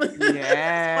home. Yes.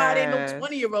 That's why there's no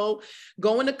 20-year-old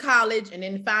going to college and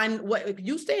then find what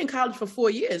you stay in college for 4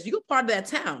 years. You're part of that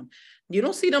town. You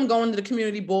don't see them going to the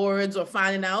community boards or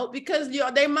finding out because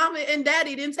their mama and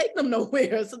daddy didn't take them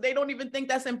nowhere. So they don't even think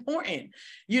that's important.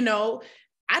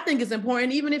 I think it's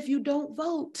important, even if you don't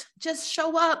vote, just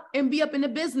show up and be up in the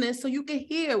business so you can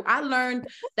hear. I learned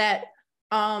that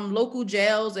local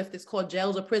jails, if it's called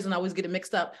jails or prison, I always get it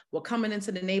mixed up, were coming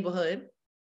into the neighborhood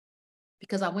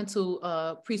because I went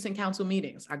to precinct council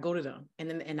meetings. I go to them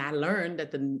and I learned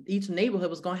that each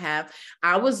neighborhood was going to have,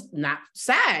 I was not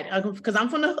sad because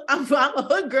I'm a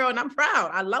hood girl and I'm proud.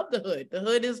 I love the hood. The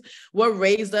hood is what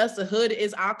raised us. The hood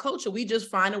is our culture. We just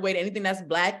find a way to anything that's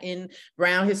Black and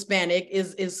brown, Hispanic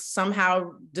is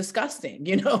somehow disgusting.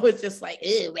 It's just like,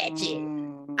 ew,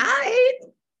 ratchet. I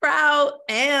proud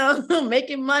and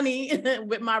making money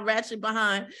with my ratchet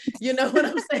behind, you know what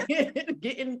I'm saying?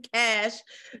 Getting cash,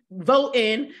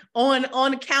 voting on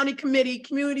the county committee,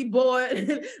 community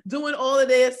board, doing all of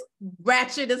this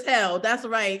ratchet as hell. That's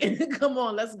right. Come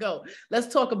on, let's go.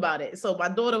 Let's talk about it. So my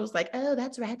daughter was like, oh,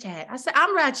 that's ratchet. I said,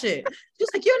 I'm ratchet. She was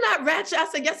like, you're not ratchet. I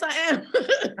said, yes, I am.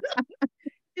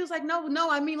 He was like,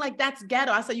 no, I mean, like, that's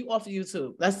ghetto. I said, you off of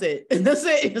YouTube. That's it. That's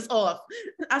it. It's off.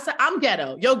 I said, I'm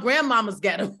ghetto. Your grandmama's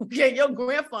ghetto. Okay, your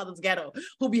grandfather's ghetto,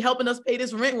 who be helping us pay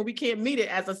this rent when we can't meet it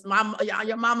as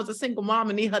your mama's a single mom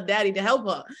and need her daddy to help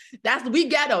her. We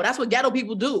ghetto. That's what ghetto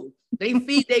people do. They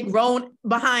feed their grown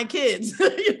behind kids.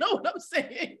 You know what I'm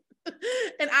saying?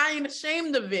 And I ain't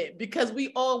ashamed of it because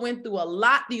we all went through a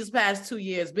lot these past 2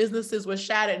 years. Businesses were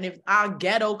shattered. And if our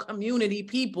ghetto community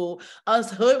people,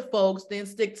 us hood folks, didn't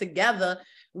stick together,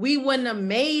 we wouldn't have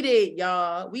made it,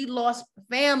 y'all. We lost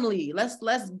family. Let's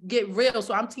get real.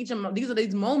 So I'm teaching them, these are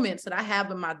these moments that I have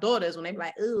with my daughters when they be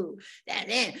like, ooh, that.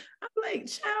 I'm like,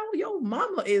 child, your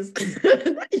mama is,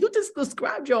 you just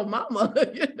described your mama,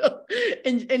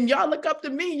 and y'all look up to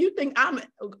me. You think I'm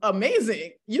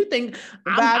amazing. You think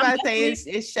I'm saying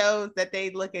it shows that they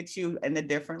look at you in a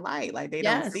different light. Like they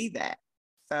don't see that.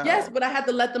 So. Yes, but I had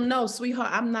to let them know, sweetheart,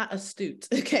 I'm not astute.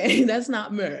 Okay, that's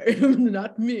not me.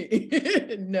 Not me.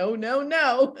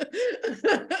 No.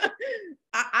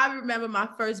 I remember my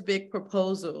first big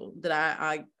proposal that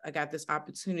I got this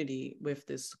opportunity with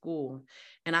this school.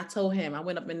 And I told him, I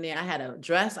went up in there, I had a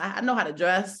dress. I know how to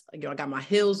dress. I got my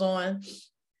heels on,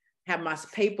 have my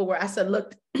paperwork. I said,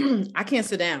 look, I can't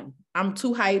sit down. I'm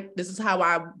too hyped. This is how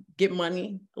I get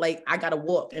money. Like, I got to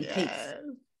walk and pace.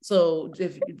 So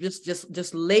if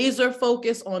just laser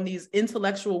focus on these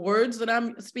intellectual words that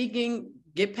I'm speaking,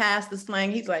 get past the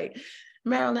slang. He's like,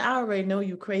 Marilyn, I already know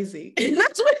you crazy. And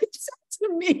that's what he said to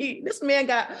to me. This man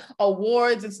got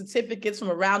awards and certificates from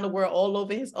around the world all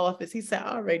over his office. He said,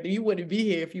 all right, you wouldn't be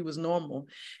here if you was normal.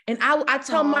 And I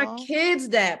tell my kids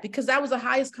that, because that was the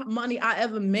highest money I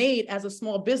ever made as a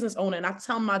small business owner. And I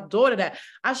tell my daughter that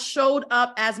I showed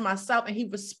up as myself and he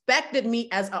respected me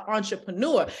as an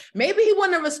entrepreneur. Maybe he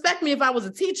wouldn't respect me if I was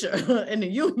a teacher in the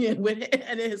union with him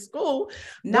and in his school.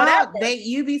 No,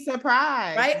 you'd be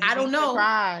surprised. Right? I don't know.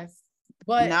 Surprised.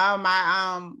 But no,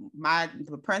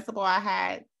 the principal I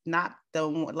had, not the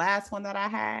last one that I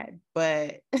had,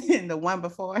 but the one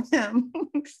before him,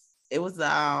 it was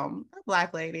a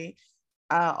Black lady,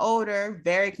 older,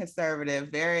 very conservative,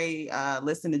 very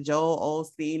listen to Joel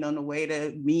Osteen on the way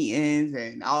to meetings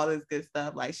and all this good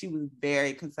stuff. Like, she was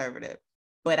very conservative.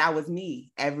 But I was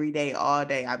me every day, all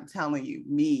day. I'm telling you,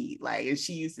 me. Like, and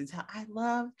she used to tell, I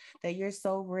love that you're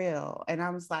so real. And I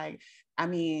was like, I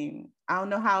mean, I don't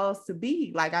know how else to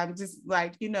be. Like, I'm just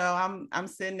like, I'm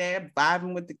sitting there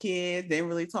vibing with the kids. Didn't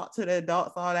really talk to the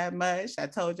adults all that much. I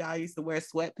told y'all I used to wear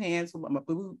sweatpants with my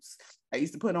boots. I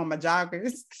used to put on my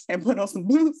joggers and put on some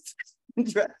boots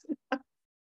and dress.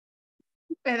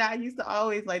 And I used to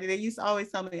always, like, they used to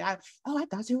always tell me, I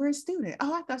thought you were a student.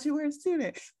 Oh, I thought you were a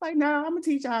student. Like, no, I'm a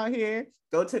teacher out here.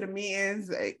 Go to the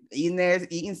meetings,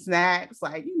 eating snacks.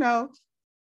 Like,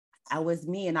 I was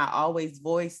me, and I always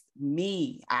voiced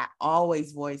me.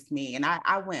 And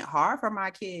I went hard for my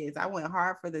kids. I went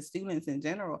hard for the students in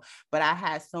general, but I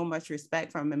had so much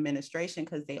respect from administration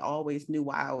because they always knew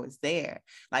why I was there.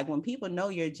 Like, when people know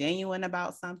you're genuine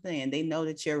about something and they know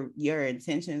that your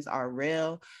intentions are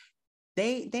real,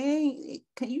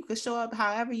 you can show up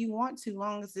however you want to,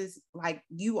 long as it's like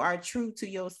you are true to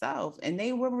yourself, and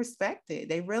they will respect it.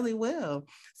 They really will.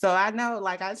 So I know,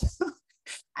 like, I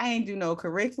ain't do no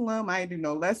curriculum. I ain't do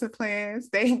no lesson plans.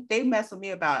 They mess with me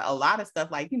about a lot of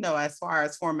stuff, like, as far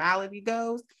as formality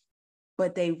goes,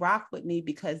 but they rock with me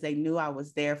because they knew I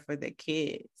was there for the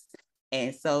kids.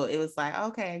 And so it was like,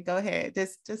 okay, go ahead.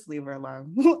 Just leave her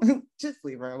alone. Just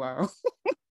leave her alone.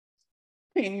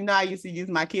 And I used to use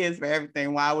my kids for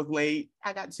everything while I was late.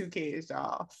 I got 2 kids,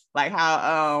 y'all. Like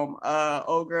how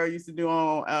old girl used to do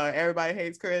on Everybody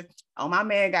Hates Chris. Oh, my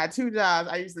man got 2 jobs.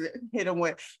 I used to hit him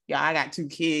with, I got 2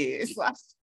 kids.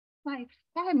 Like,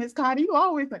 hey, Miss Carter, you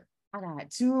always like, I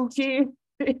got 2 kids.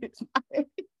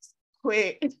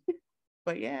 Quick.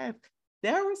 But yeah,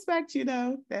 they'll respect you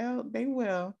though. They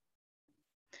will.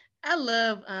 I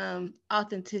love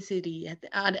authenticity.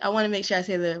 I want to make sure I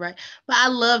say that right. But I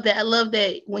love that. I love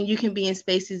that when you can be in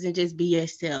spaces and just be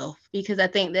yourself, because I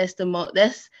think that's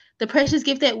the precious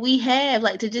gift that we have,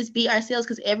 like, to just be ourselves,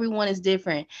 because everyone is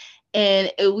different.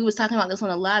 And we was talking about this on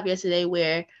the live yesterday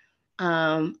where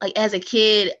like, as a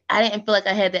kid, I didn't feel like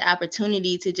I had the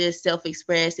opportunity to just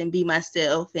self-express and be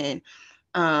myself and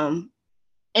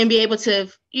be able to,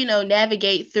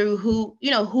 navigate through who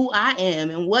I am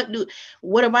and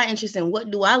what are my interests and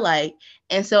what do I like.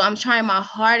 And so I'm trying my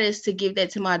hardest to give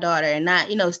that to my daughter and not,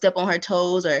 step on her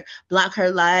toes or block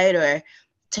her light or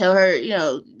tell her,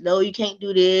 no, you can't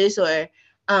do this, or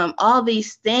all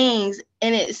these things.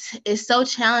 And it's so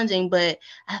challenging, but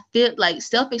I feel like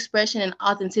self-expression and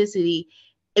authenticity,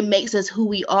 it makes us who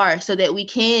we are, so that we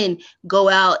can go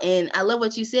out and, I love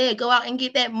what you said, go out and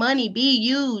get that money, be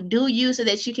you, do you, so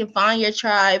that you can find your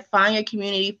tribe, find your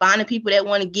community, find the people that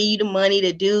want to give you the money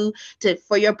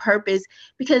for your purpose,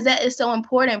 because that is so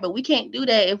important. But we can't do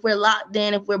that if we're locked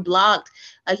in, if we're blocked,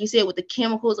 like you said, with the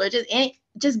chemicals, or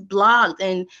just blocked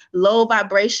and low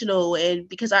vibrational, and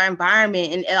because our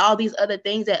environment and all these other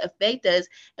things that affect us,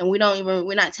 and we're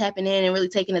not tapping in and really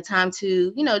taking the time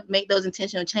to, make those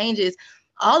intentional changes.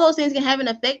 All those things can have an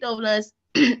effect on us,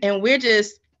 and we're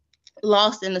just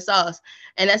lost in the sauce.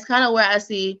 And that's kind of where I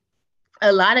see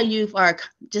a lot of youth are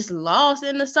just lost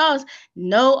in the sauce.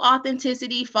 No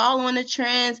authenticity, following the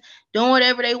trends, doing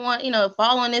whatever they want,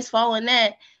 following this, following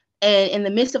that. And in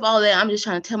the midst of all that, I'm just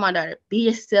trying to tell my daughter, be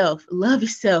yourself, love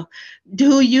yourself,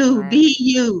 do you, be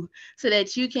you, so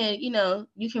that you can,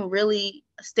 you can really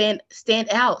stand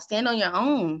out, stand on your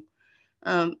own.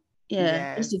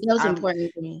 That was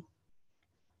important to me.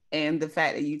 And the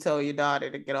fact that you told your daughter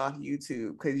to get off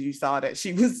YouTube because you saw that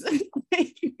she was,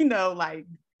 like,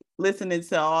 listening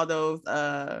to all those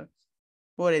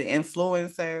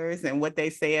influencers and what they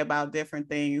say about different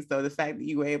things. So the fact that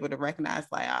you were able to recognize,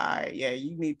 like, all right, yeah,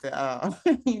 you need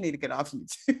to get off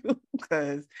YouTube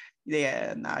because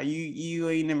you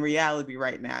ain't in reality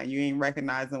right now. You ain't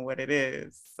recognizing what it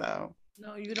is. So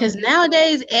no, you don't. Because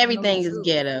nowadays everything is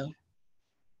ghetto.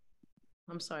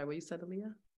 I'm sorry, what you said,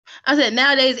 Aaliyah? I said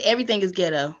nowadays everything is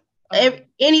ghetto.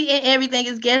 Everything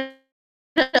is ghetto.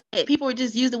 People would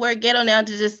just use the word ghetto now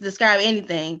to just describe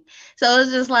anything. So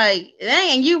it's just like,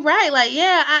 dang, you right. Like,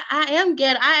 yeah, I am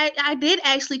ghetto. I did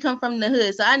actually come from the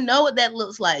hood. So I know what that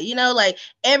looks like. Like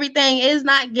everything is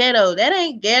not ghetto. That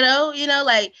ain't ghetto,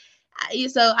 like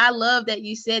so I love that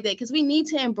you said that, because we need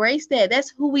to embrace that. That's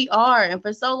who we are. And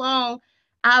for so long,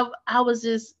 I was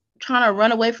just trying to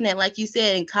run away from that, like you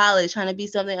said, in college, trying to be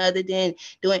something other than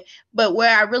doing. But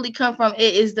where I really come from,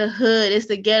 it is the hood, it's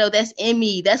the ghetto. That's in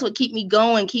me. That's what keep me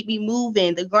going, keep me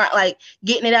moving. The grind, like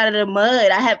getting it out of the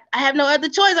mud. I have no other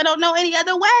choice. I don't know any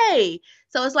other way.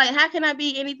 So it's like, how can I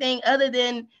be anything other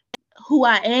than who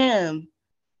I am?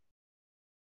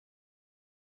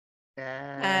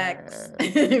 Facts.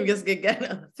 Just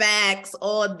get facts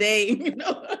all day.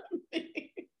 What I mean?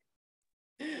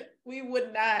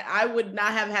 I would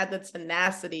not have had the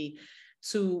tenacity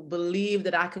to believe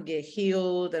that I could get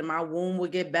healed, that my womb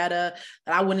would get better,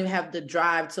 that I wouldn't even have the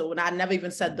drive to, when I never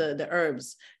even said the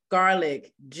herbs,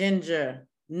 garlic, ginger,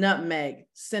 nutmeg,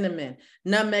 cinnamon,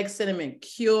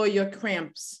 cure your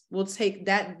cramps. We'll take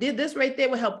that. This right there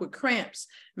will help with cramps,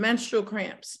 menstrual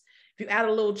cramps. If you add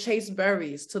a little chase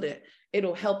berries to it,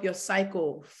 it'll help your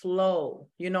cycle flow.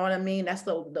 You know what I mean? That's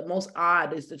the most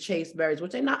odd is the chase berries,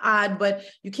 which they're not odd, but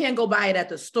you can't go buy it at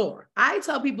the store. I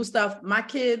tell people stuff, my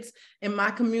kids in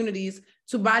my communities,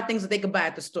 to buy things that they could buy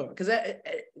at the store. Because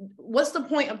what's the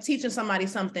point of teaching somebody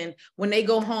something when they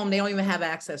go home, they don't even have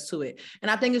access to it?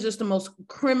 And I think it's just the most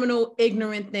criminal,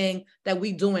 ignorant thing that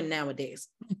we doing nowadays.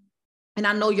 And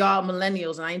I know y'all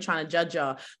millennials, and I ain't trying to judge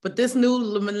y'all, but this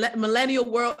new millennial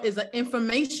world is an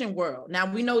information world.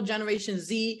 Now we know Generation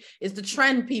Z is the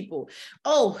trend people.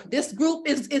 Oh, this group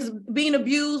is being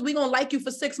abused. We're going to like you for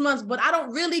 6 months, but I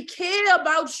don't really care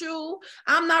about you.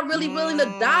 I'm not really willing to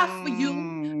die for you.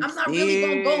 I'm not really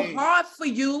going to go hard for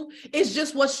you. It's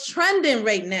just what's trending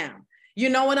right now. You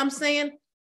know what I'm saying?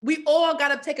 We all got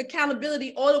to take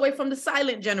accountability all the way from the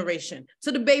silent generation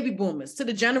to the baby boomers, to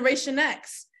the Generation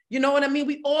X. You know what I mean?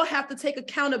 We all have to take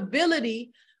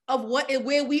accountability of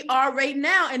where we are right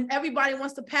now, and everybody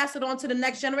wants to pass it on to the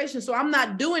next generation. So I'm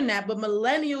not doing that, but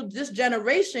millennial, this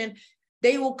generation,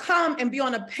 they will come and be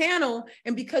on a panel,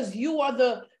 and because you are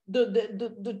the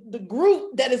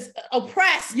group that is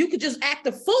oppressed, you could just act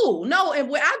a fool. No, and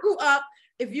where I grew up,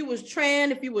 if you was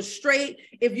trans, if you was straight,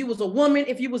 if you was a woman,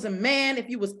 if you was a man, if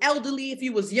you was elderly, if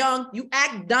you was young, you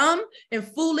act dumb and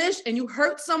foolish and you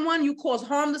hurt someone, you cause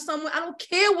harm to someone. I don't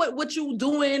care what you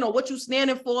doing or what you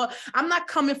standing for. I'm not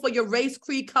coming for your race,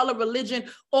 creed, color, religion,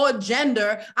 or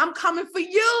gender. I'm coming for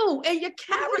you and your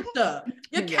character.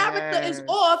 Your character is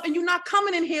off, and you're not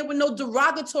coming in here with no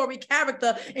derogatory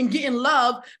character and getting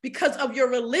love because of your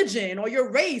religion or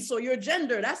your race or your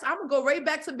gender. I'm gonna go right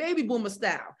back to baby boomer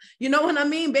style. You know what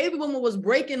I mean? Baby boomer was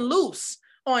breaking loose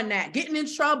on that, getting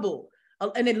in trouble.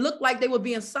 And it looked like they were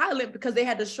being silent because they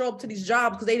had to show up to these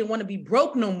jobs because they didn't want to be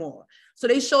broke no more. So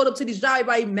they showed up to these jobs,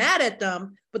 everybody mad at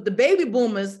them. But the baby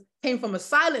boomers came from a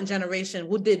silent generation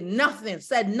who did nothing,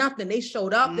 said nothing. They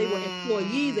showed up, they were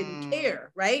employees, they didn't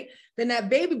care, right? Then that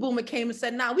baby boomer came and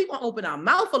said, nah, we're going to open our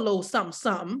mouth a little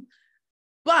something,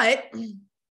 but,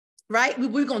 right,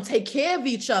 we're going to take care of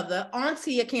each other.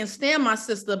 Auntie, I can't stand my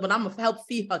sister, but I'm going to help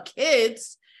feed her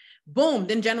kids. Boom.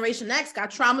 Then Generation X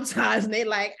got traumatized, and they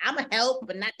like, I'm going to help,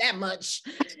 but not that much.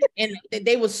 And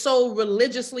they were so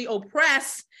religiously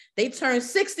oppressed. They turned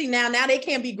 60 now. Now they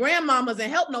can't be grandmamas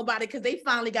and help nobody because they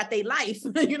finally got their life.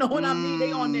 You know what I mean?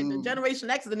 They on the Generation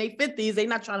X in their 50s. They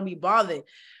not trying to be bothered,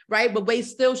 right? But they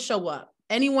still show up.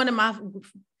 Anyone in my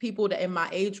people that in my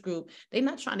age group, they're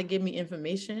not trying to give me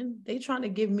information. They trying to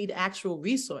give me the actual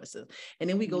resources. And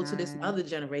then we go to this other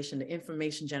generation, the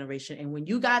information generation. And when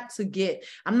you got to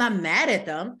I'm not mad at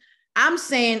them. I'm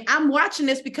saying I'm watching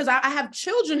this because I have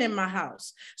children in my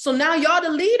house. So now y'all the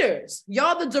leaders,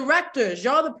 y'all the directors,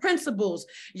 y'all the principals,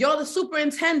 y'all the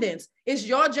superintendents. It's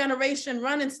your generation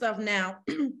running stuff now.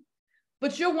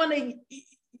 But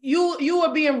you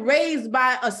are being raised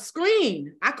by a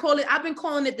screen. I've been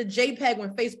calling it the JPEG when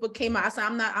Facebook came out. I said,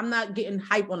 I'm not getting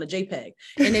hype on the JPEG.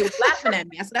 And they were laughing at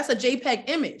me. I said, that's a JPEG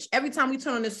image. Every time we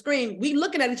turn on the screen, we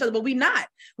looking at each other, but we not.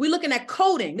 We're looking at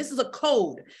coding. This is a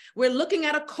code. We're looking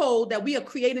at a code that we are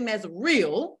creating as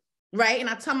real. Right. And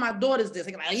I tell my daughters this,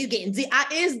 like, are you getting deep? I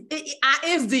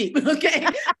is deep. Okay.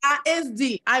 I is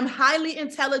deep. I'm highly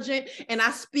intelligent and I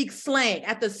speak slang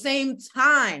at the same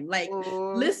time. Like,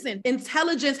 listen,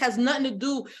 intelligence has nothing to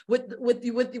do with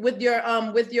your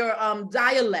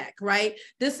dialect. Right.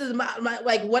 This is my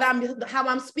like how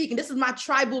I'm speaking. This is my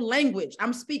tribal language.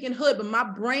 I'm speaking hood, but my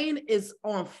brain is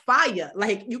on fire.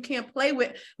 Like, you can't play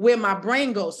with where my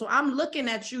brain goes. So I'm looking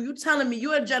at you. You telling me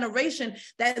you're a generation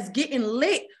that is getting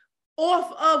lit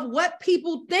off of what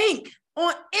people think,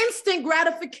 on instant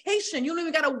gratification. You don't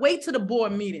even got to wait to the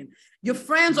board meeting. Your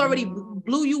friends already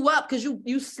blew you up because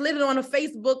you slid it on a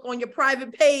Facebook on your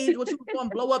private page, what you were going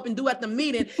to blow up and do at the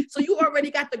meeting. So you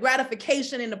already got the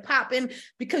gratification and the pop-in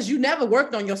because you never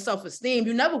worked on your self-esteem.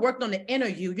 You never worked on the inner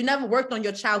you. You never worked on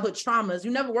your childhood traumas.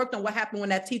 You never worked on what happened when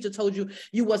that teacher told you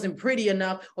you wasn't pretty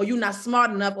enough, or you not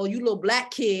smart enough, or you little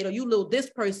black kid, or you little this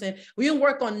person. We didn't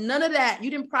work on none of that.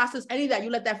 You didn't process any of that. You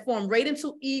let that form right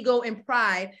into ego and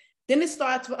pride. Then it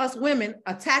starts for us women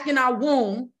attacking our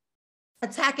womb,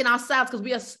 attacking ourselves because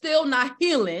we are still not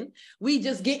healing. We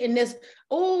just getting this,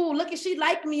 oh, look at she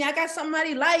like me. I got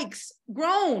somebody likes,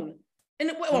 grown.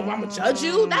 And I'm gonna judge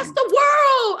you. That's the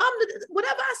world.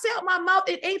 Whatever I say out my mouth,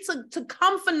 it ain't to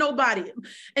come for nobody.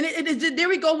 And there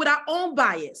we go with our own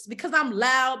bias. Because I'm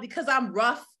loud, because I'm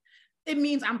rough, it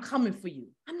means I'm coming for you.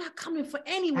 I'm not coming for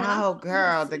anyone. Oh,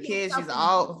 girl, the kids is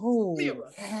all in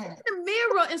the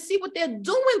mirror and see what they're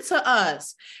doing to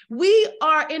us. We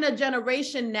are in a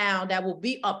generation now that will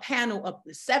be a panel of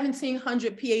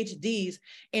 1,700 PhDs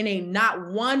and ain't not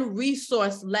one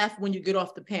resource left when you get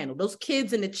off the panel. Those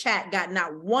kids in the chat got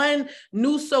not one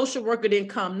new social worker didn't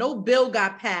come. No bill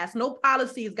got passed. No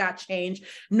policies got changed.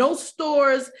 No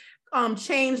stores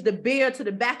changed the beer to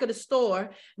the back of the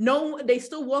store. No, they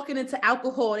still walking into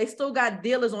alcohol. They still got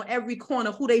dealers on every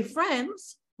corner. They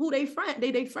friends,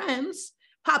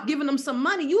 pop giving them some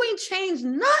money. You ain't changed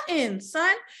nothing,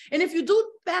 son. And if you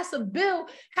do pass a bill,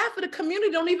 half of the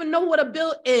community don't even know what a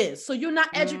bill is. So you're not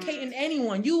educating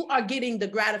anyone. You are getting the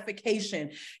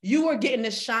gratification. You are getting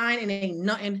the shine and ain't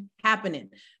nothing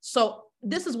happening. So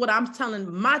this is what I'm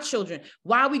telling my children.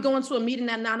 Why are we going to a meeting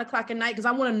at 9 o'clock at night? Because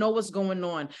I want to know what's going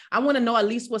on. I want to know at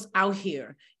least what's out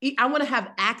here. I want to have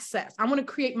access. I want to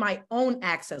create my own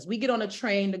access. We get on a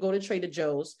train to go to Trader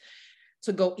Joe's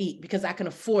to go eat because I can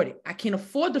afford it. I can't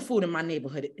afford the food in my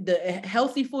neighborhood. The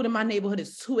healthy food in my neighborhood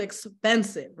is too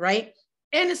expensive, right?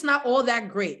 And it's not all that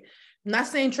great. I'm not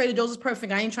saying Trader Joe's is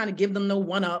perfect. I ain't trying to give them no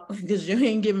one up because you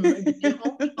ain't giving them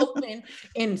open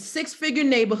in six-figure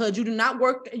neighborhoods. You do not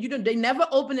work. They never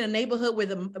open in a neighborhood where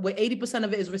 80%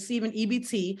 of it is receiving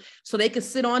EBT, so they could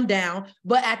sit on down.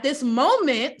 But at this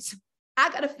moment, I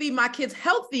got to feed my kids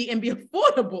healthy and be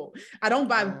affordable. I don't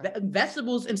buy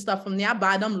vegetables and stuff from there. I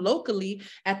buy them locally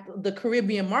at the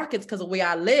Caribbean markets because the way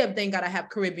I live, they ain't got to have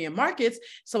Caribbean markets.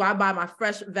 So I buy my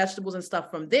fresh vegetables and stuff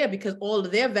from there because all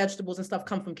of their vegetables and stuff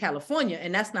come from California,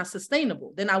 and that's not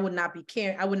sustainable. Then I would not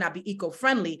be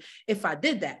eco-friendly if I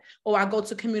did that. Or I go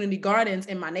to community gardens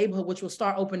in my neighborhood, which will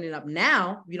start opening up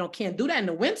now. You can't do that in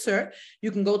the winter.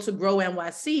 You can go to Grow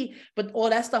NYC, but all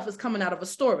that stuff is coming out of a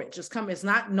storage. It's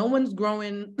not, no one's growing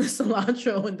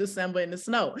cilantro in December in the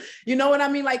snow. You know what I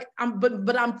mean? Like, I'm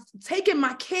taking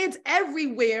my kids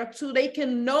everywhere so they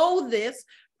can know this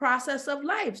process of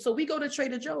life. So we go to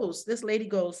Trader Joe's. This lady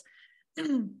goes,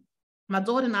 my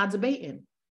daughter and I debating.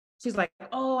 She's like,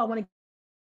 oh, I want to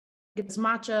get this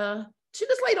matcha.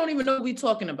 This lady don't even know what we're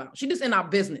talking about. She just in our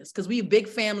business because we a big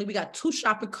family. We got 2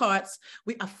 shopping carts.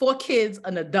 We are 4 kids,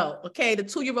 an adult. Okay, the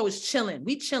 2-year-old is chilling.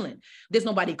 We chilling. There's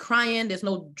nobody crying. There's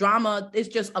no drama. It's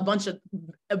just a bunch of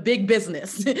a big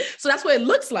business. So that's what it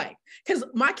looks like. Because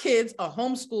my kids are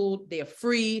homeschooled. They're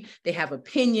free. They have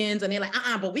opinions, and they're like,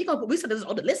 but we said this is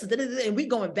all the list, and we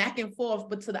going back and forth.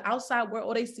 But to the outside world,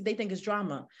 all they see, they think it's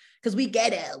drama because we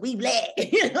get it. We black.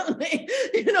 You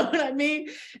know what I mean?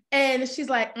 And she's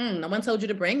like, no one told you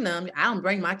to bring them. I don't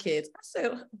bring my kids. I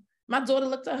said, my daughter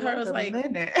looked at her, I was like,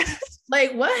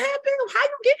 like, what happened? How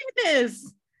you getting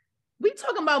this? We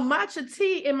talking about matcha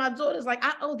tea, and my daughter's like,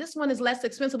 this one is less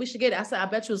expensive. We should get it. I said, I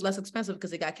bet you it's less expensive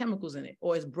because it got chemicals in it,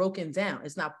 or it's broken down.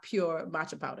 It's not pure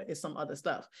matcha powder. It's some other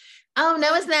stuff. Oh,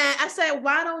 no, it's not. I said,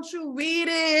 why don't you read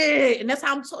it? And that's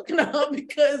how I'm talking to her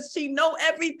because she know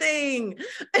everything.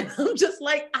 And I'm just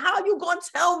like, how are you going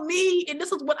to tell me? And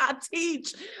this is what I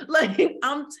teach. Like,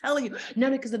 I'm telling you.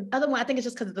 No, because the other one, I think it's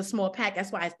just because of the small pack.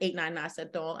 That's why it's $8.99. I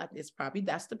said, don't. It's probably,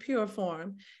 that's the pure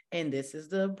form. And this is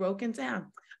the broken down.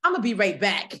 I'm going to be right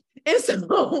back. And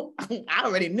so I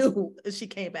already knew she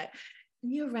came back.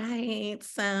 You're right.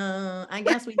 So I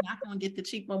guess we're not going to get the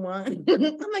cheaper one. I'm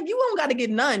like, you don't got to get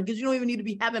none because you don't even need to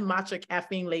be having matcha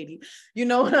caffeine, lady. You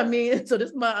know what I mean? So this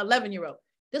is my 11-year-old.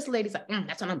 This lady's like,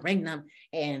 that's when I'm bringing them.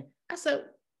 And I said,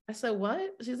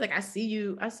 what? She's like, I see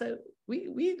you. I said,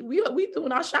 we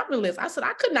doing our shopping list. I said,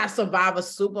 I could not survive a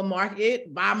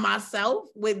supermarket by myself.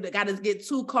 Got to get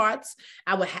 2 carts.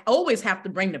 I would always have to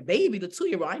bring the baby, the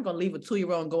 2-year-old. I ain't gonna leave a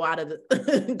 2-year-old and go out of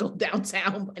the go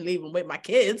downtown and leave them with my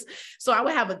kids. So I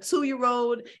would have a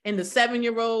 2-year-old and the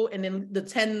 7-year-old, and then the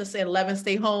 10 and 11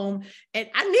 stay home. And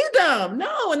I need them.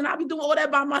 No, and I'll be doing all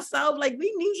that by myself. Like,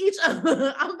 we need each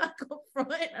other. I'm not going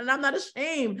front, and I'm not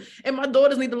ashamed. And my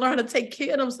daughters need to learn how to take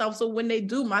care of themselves. So when they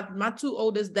do, my 2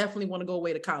 oldest definitely want to go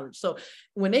away to college. So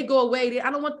when they go away,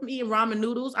 I don't want them eating ramen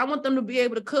noodles. I want them to be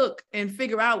able to cook and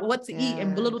figure out what to eat,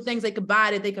 and little things they could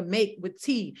buy that they can make with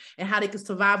tea, and how they can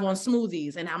survive on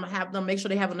smoothies. And I'm gonna have them make sure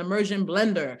they have an immersion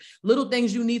blender, little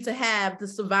things you need to have to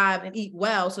survive and eat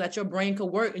well, so that your brain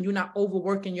can work and you're not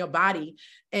overworking your body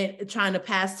and trying to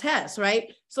pass tests,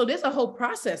 right? So there's a whole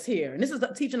process here. And this is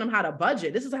teaching them how to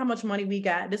budget. This is how much money we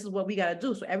got. This is what we got to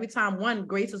do. So every time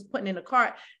Grace is putting in a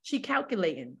cart, she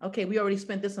calculating, okay, we already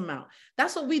spent this amount.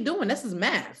 That's what we doing. This is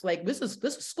math. Like, this is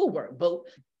schoolwork, but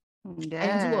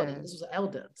this was an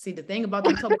elder. See, the thing about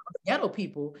the ghetto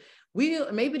people,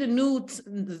 maybe the new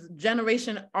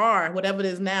generation are whatever it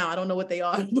is now. I don't know what they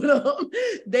are, but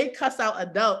they cuss out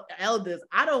elders.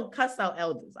 I don't cuss out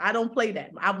elders. I don't play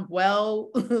that. I'm well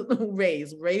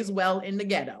raised well in the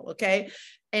ghetto. Okay.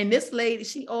 And this lady,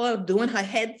 she all doing her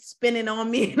head spinning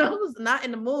on me, and I was not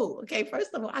in the mood. Okay, first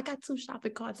of all, I got 2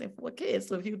 shopping carts and 4 kids.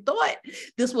 So if you thought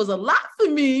this was a lot for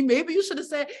me, maybe you should have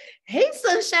said, hey,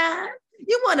 sunshine,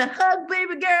 you want a hug,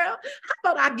 baby girl?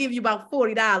 How about I give you about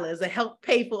 $40 to help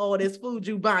pay for all this food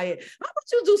you buying? How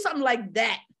about you do something like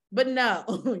that? But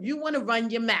no, you want to run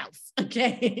your mouth,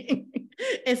 okay,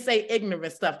 and say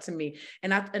ignorant stuff to me.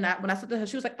 And when I said to her,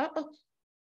 she was like, oh,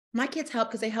 my kids help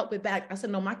because they help it back. I said,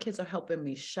 no, my kids are helping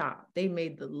me shop. They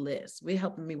made the list. We're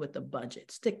helping me with the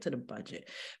budget. Stick to the budget,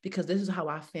 because this is how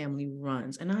our family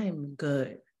runs. And I am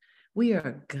good. We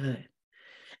are good.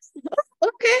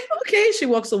 Okay. She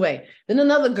walks away. Then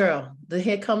another girl.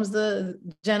 Here comes the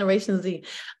Generation Z.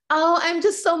 Oh, I'm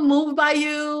just so moved by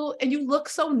you. And you look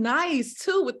so nice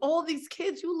too. With all these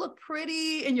kids, you look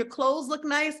pretty and your clothes look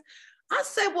nice. I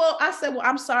said, well,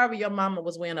 I'm sorry your mama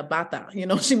was wearing a bata. You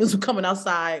know, she was coming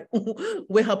outside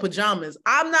with her pajamas.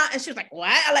 I'm not. And she was like,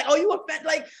 what? I'm like, oh, you were fat.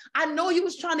 Like, I know you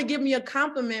was trying to give me a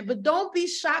compliment, but don't be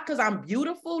shocked because I'm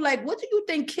beautiful. Like, what do you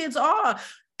think kids are?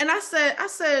 And I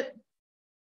said,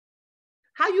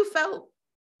 how you felt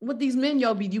with these men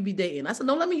you be dating? I said,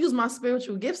 don't let me use my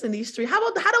spiritual gifts in these streets. How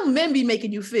do men be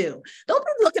making you feel? Don't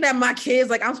be looking at my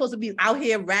kids like I'm supposed to be out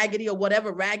here raggedy or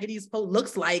whatever raggedy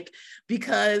looks like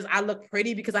because I look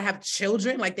pretty, because I have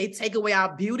children. Like, they take away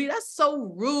our beauty. That's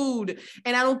so rude.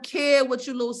 And I don't care what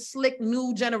you little slick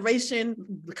new generation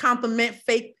compliment,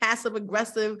 fake, passive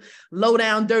aggressive, low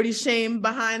down, dirty shame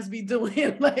behinds be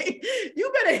doing. Like,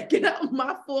 you better get out of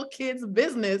my 4 kids'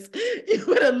 business. You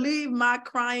better leave my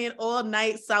crying all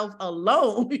night self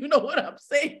alone. You know what I'm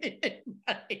saying?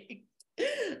 Like,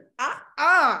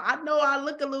 I know I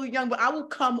look a little young, but I will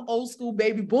come old school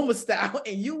baby boomer style,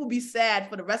 and you will be sad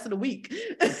for the rest of the week.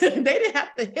 They didn't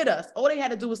have to hit us. All they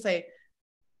had to do was say,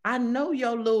 I know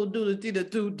your little dude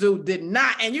did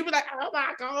not. And you be like, oh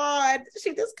my God,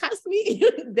 she just cussed me.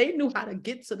 They knew how to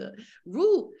get to the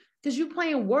root, because you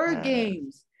playing word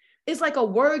games. It's like a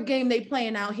word game they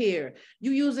playing out here.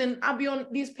 I'll be on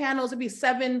these panels, it'd be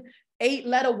 7,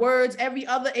 8-letter words, every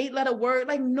other 8-letter word.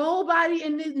 Like,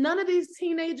 none of these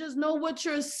teenagers know what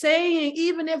you're saying,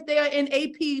 even if they are in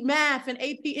AP math and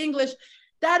AP English.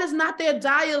 That is not their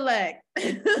dialect.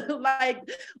 Like,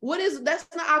 that's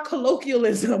not our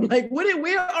colloquialism. Like,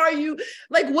 where are you?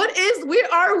 Like,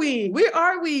 where are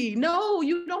we? No,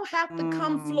 you don't have to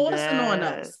come flossing on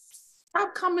us.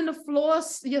 Stop coming to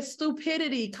floss your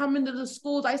stupidity. Come into the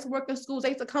schools. I used to work in schools. I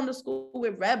used to come to school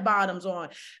with red bottoms on.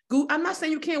 I'm not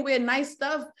saying you can't wear nice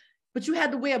stuff, but you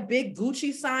had to wear a big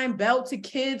Gucci sign belt to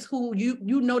kids who you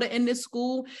know that in this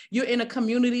school, you're in a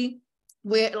community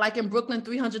where, like in Brooklyn,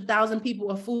 300,000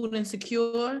 people are food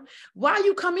insecure. Why are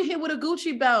you coming here with a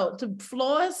Gucci belt? To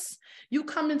floss? You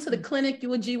come into the clinic,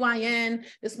 you a GYN.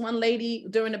 This one lady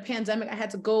during the pandemic, I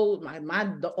had to go,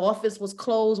 the office was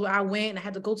closed where I went, and I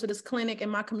had to go to this clinic in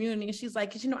my community. And she's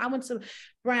like, I went to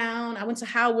Brown, I went to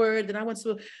Howard, then I went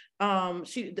to,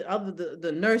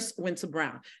 the nurse went to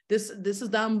Brown. This is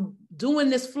them doing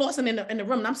this flossing in the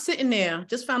room. And I'm sitting there,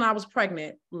 just found out I was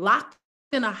pregnant, locked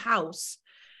in a house.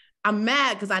 I'm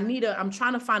mad because I'm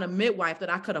trying to find a midwife that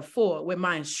I could afford with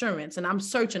my insurance. And I'm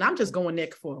searching. I'm just going there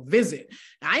for a visit.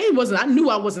 I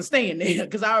knew I wasn't staying there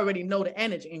because I already know the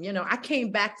energy. And, I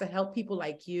came back to help people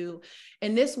like you.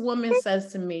 And this woman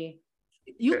says to me,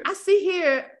 I see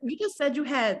here, you just said you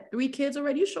had 3 kids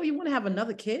already. You sure you want to have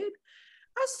another kid?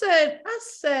 I said,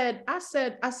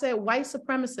 white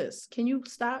supremacists, can you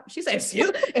stop? She said,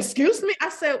 excuse me. I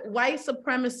said, white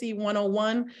supremacy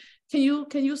 101. Can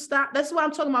you stop? That's why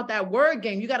I'm talking about that word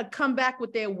game. You got to come back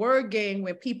with their word game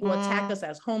when people attack us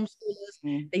as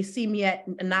homeschoolers. They see me at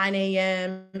 9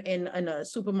 a.m. in a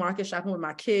supermarket shopping with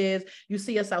my kids. You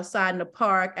see us outside in the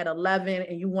park at 11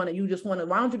 and you just want to,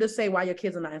 why don't you just say why your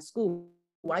kids are not in school?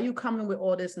 Why are you coming with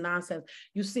all this nonsense?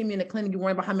 You see me in the clinic, you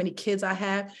worry about how many kids I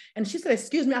have. And she said,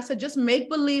 excuse me. I said, just make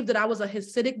believe that I was a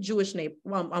Hasidic Jewish neighbor.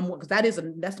 Because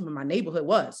that's what my neighborhood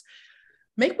was.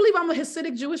 Make believe I'm a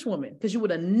Hasidic Jewish woman, because you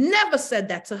would have never said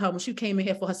that to her when she came in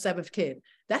here for her 7th kid.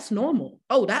 That's normal.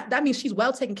 Oh, that means she's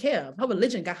well taken care of. Her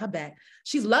religion got her back.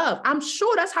 She's loved. I'm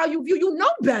sure that's how you view, you know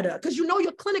better, because you know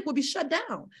your clinic will be shut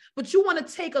down. But you want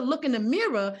to take a look in the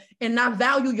mirror and not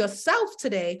value yourself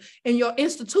today, and your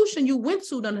institution you went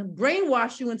to done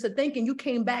brainwash you into thinking you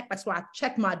came back. That's why I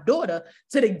checked my daughter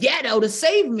to the ghetto to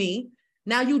save me.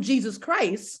 Now you Jesus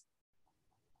Christ.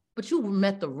 But you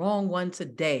met the wrong one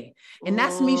today. And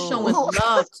that's me showing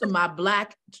love to my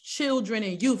Black children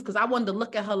and youth, because I wanted to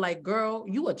look at her like, girl,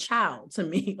 you a child to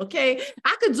me, okay?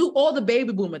 I could do all the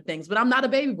baby boomer things, but I'm not a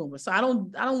baby boomer. So I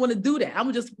don't want to do that.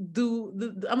 I'm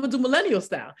gonna do millennial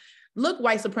style. Look,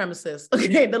 white supremacists,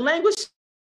 okay? The language.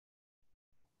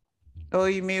 Oh,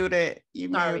 you muted.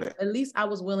 Muted. At least I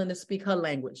was willing to speak her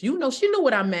language. You know, she knew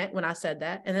what I meant when I said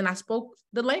that. And then I spoke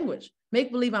the language.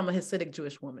 Make believe I'm a Hasidic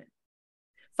Jewish woman.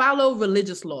 Follow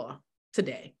religious law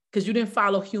today, because you didn't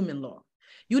follow human law.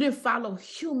 You didn't follow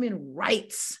human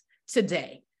rights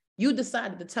today. You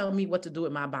decided to tell me what to do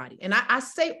with my body. And I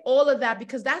say all of that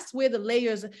because that's where the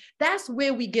layers, that's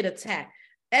where we get attacked.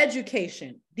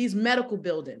 Education, these medical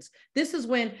buildings. This is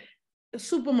when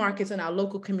supermarkets in our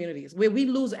local communities, where we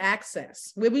lose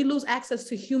access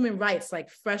to human rights like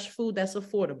fresh food that's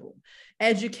affordable,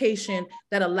 education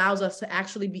that allows us to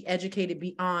actually be educated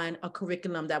beyond a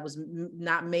curriculum that was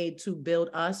not made to build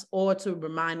us or to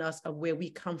remind us of where we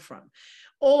come from,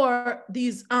 or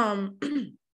these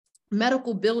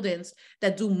medical buildings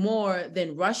that do more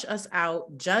than rush us out,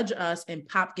 judge us, and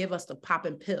give us the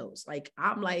popping pills. Like,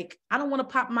 I'm like, I don't want to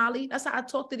pop Molly. That's how I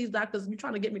talk to these doctors. You're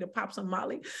trying to get me to pop some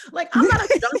Molly. Like, I'm not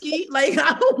a junkie. Like,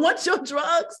 I don't want your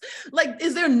drugs. Like,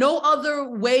 is there no other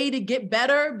way to get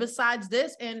better besides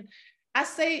this? And I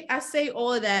say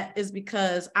all of that is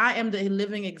because I am the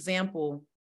living example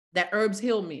that herbs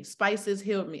healed me, spices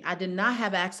healed me. I did not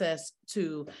have access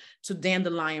to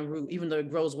dandelion root, even though it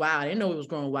grows wild. I didn't know it was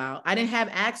growing wild. I didn't have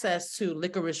access to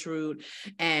licorice root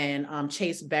and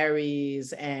chase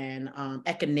berries and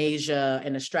echinacea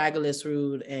and astragalus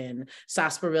root and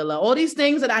sarsaparilla, all these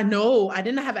things that I know. I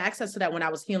didn't have access to that when I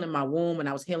was healing my womb, when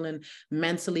I was healing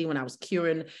mentally, when I was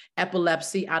curing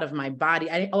epilepsy out of my body.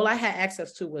 All I had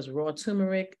access to was raw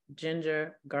turmeric,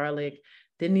 ginger, garlic.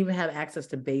 Didn't even have access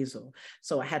to basil.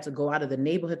 So I had to go out of the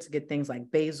neighborhood to get things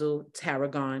like basil,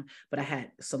 tarragon, but I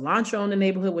had cilantro in the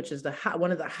neighborhood, which is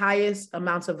one of the highest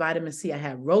amounts of vitamin C. I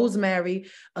had rosemary,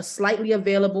 slightly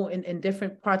available in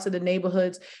different parts of the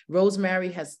neighborhoods.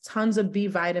 Rosemary has tons of B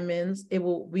vitamins.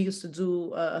 We used to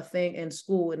do a thing in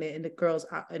school, and the girls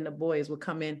and the boys would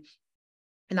come in,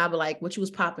 and I'd be like, what you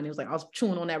was popping? It was like, I was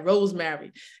chewing on that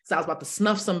rosemary. So I was about to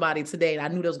snuff somebody today, and I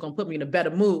knew that was going to put me in a better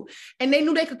mood. And they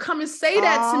knew they could come and say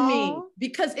that to me,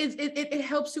 because it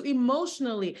helps you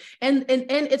emotionally. And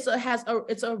it's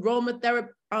aromatherapy,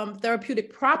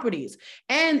 therapeutic properties.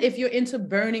 And if you're into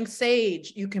burning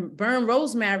sage, you can burn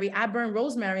rosemary. I burn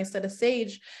rosemary instead of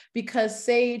sage, because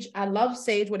sage, I love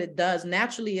sage, what it does.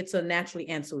 Naturally, it's a naturally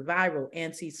antiviral,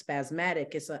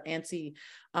 anti-spasmodic. It's an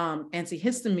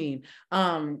antihistamine.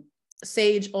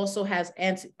 Sage also has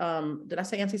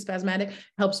anti-spasmodic,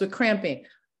 helps with cramping.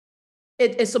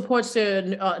 It supports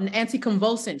an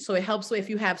anticonvulsant, so it helps if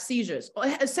you have seizures.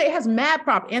 Say it has mad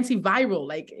property, antiviral,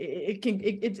 like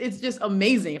it's just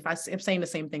amazing. If I'm saying the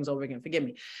same things over again, forgive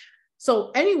me.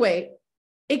 So anyway,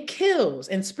 it kills,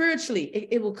 and spiritually,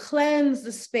 it will cleanse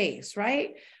the space,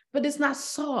 right? But it's not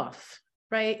soft,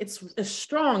 right? It's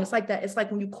strong. It's like that. It's like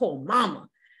when you call mama.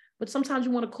 But sometimes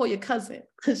you want to call your cousin,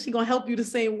 because she's going to help you the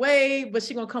same way, but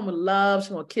she's going to come with love. She's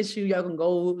going to kiss you. Y'all can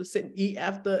go sit and eat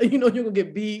after, you're going to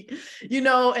get beat,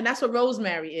 and that's what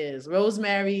rosemary is.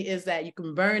 Rosemary is that you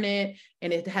can burn it,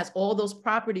 and it has all those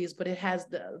properties, but it has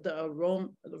the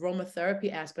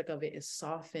aromatherapy aspect of it. It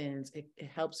softens. It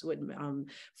helps with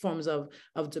forms of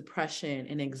depression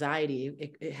and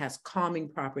anxiety. It has calming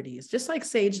properties, just like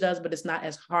sage does, but it's not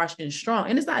as harsh and strong.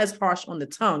 And it's not as harsh on the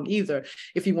tongue either,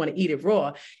 if you want to eat it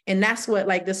raw. And that's what,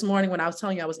 like this morning when I was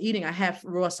telling you I was eating, I have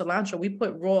raw cilantro. We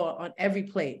put raw on every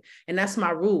plate. And that's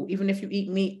my rule. Even if you eat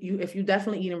meat, if you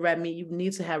definitely eating red meat, you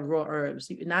need to have raw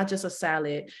herbs, not just a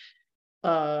salad.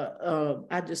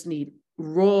 I just need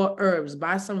raw herbs.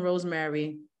 Buy some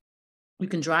rosemary. You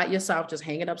can dry it yourself, just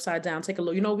hang it upside down. Take a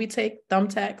little, we take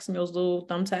thumbtacks, those little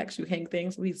thumbtacks, you hang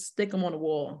things, we stick them on the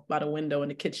wall by the window in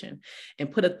the kitchen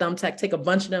and put a thumbtack, take a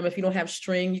bunch of them. If you don't have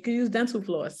string, you can use dental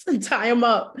floss and tie them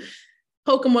up,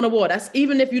 poke them on the wall. That's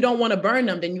even if you don't want to burn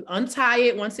them, then you untie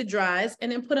it once it dries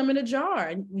and then put them in a jar.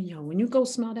 And when you go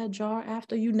smell that jar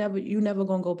after, you never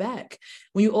gonna go back.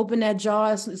 When you open that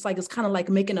jar, it's kind of like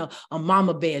making a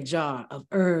mama bear jar of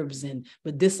herbs and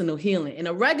medicinal healing. And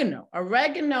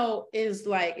oregano is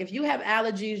like, if you have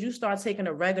allergies, you start taking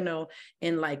oregano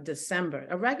in like December.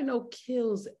 Oregano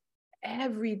kills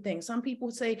everything. Some people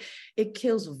say it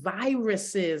kills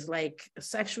viruses, like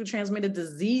sexually transmitted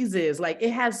diseases. Like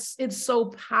it's so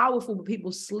powerful, but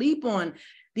people sleep on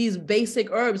these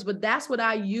basic herbs. But that's what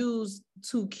I use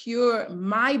to cure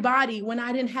my body when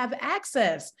I didn't have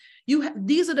access.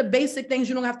 These are the basic things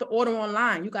you don't have to order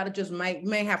online. You got to just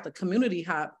may have to community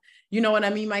hop. You know what I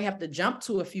mean? You might have to jump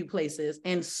to a few places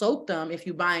and soak them if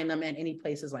you're buying them at any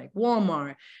places like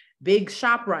Walmart. Big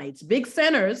ShopRites, big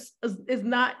centers is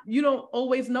not, you don't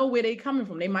always know where they're coming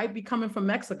from. They might be coming from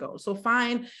Mexico. So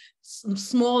find some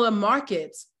smaller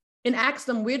markets and ask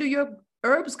them, where do your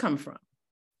herbs come from?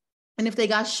 And if they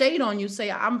got shade on you,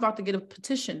 say, I'm about to get a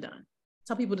petition done. I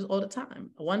tell people this all the time.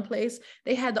 One place,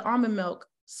 they had the almond milk,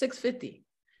 $6.50.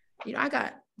 I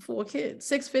got 4 kids,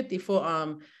 $6.50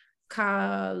 for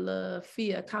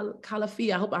calafia.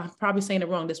 I hope I'm probably saying it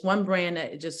wrong. This one brand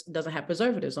that just doesn't have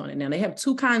preservatives on it. Now they have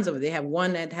 2 kinds of it. They have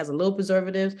one that has a little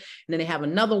preservatives, and then they have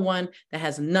another one that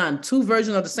has none. 2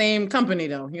 versions of the same company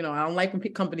though. I don't like when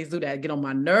companies do that. Get on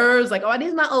my nerves. Like, oh, this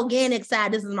is my organic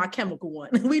side. This is my chemical one.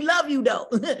 We love you though.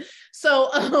 So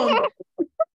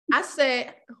I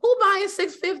said, who buying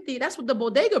 $6.50? That's what the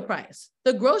bodega price.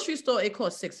 The grocery store, it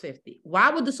costs $6.50. Why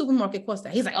would the supermarket cost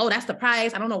that? He's like, oh, that's the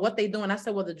price. I don't know what they're doing. I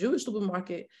said, well, the Jewish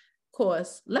supermarket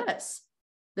costs less.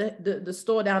 The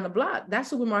store down the block, that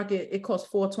supermarket, it costs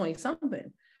 $4.20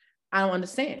 something. I don't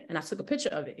understand. And I took a picture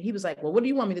of it. He was like, well, what do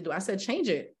you want me to do? I said, change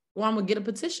it. Well, I'm going to get a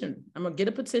petition. I'm going to get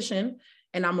a petition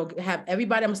and I'm going to have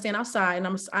everybody, I'm going to stand outside and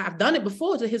I've done it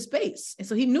before to his face. And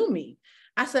so he knew me.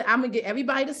 I said, I'm going to get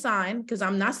everybody to sign because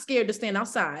I'm not scared to stand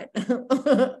outside.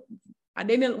 They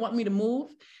didn't want me to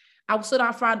move. I stood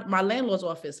outside my landlord's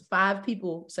office. 5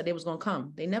 people said they was going to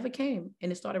come. They never came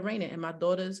and it started raining. And my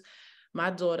daughter, I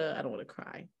don't want to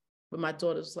cry, but my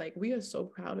daughter's like, we are so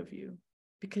proud of you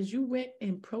because you went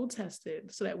and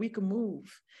protested so that we could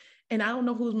move. And I don't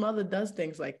know whose mother does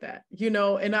things like that, and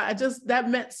that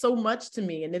meant so much to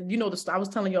me. And then, I was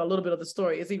telling you a little bit of the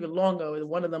story. It's even longer.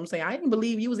 One of them saying, I didn't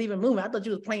believe you was even moving. I thought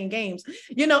you was playing games,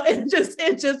 it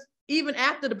just, even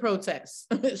after the protests,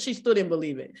 she still didn't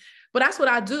believe it. But that's what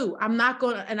I do. I'm not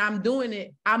going to, and I'm doing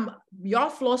it.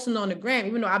 Y'all flossing on the gram,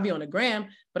 even though I be on the gram,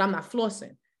 but I'm not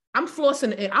flossing. I'm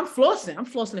flossing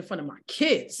in front of my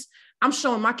kids. I'm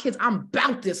showing my kids I'm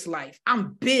about this life.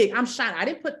 I'm big. I'm shining. I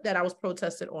didn't put that I was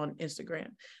protested on Instagram.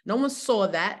 No one saw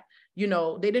that. They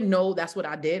didn't know that's what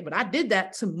I did, but I did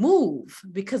that to move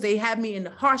because they had me in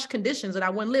harsh conditions that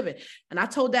I wouldn't live in. And I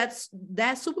told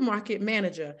that supermarket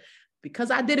manager,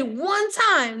 because I did it one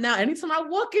time. Now, anytime I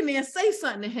walk in there and say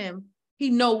something to him, he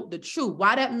know the truth.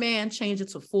 Why that man changed it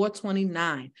to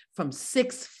 $4.29 from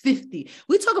 $6.50.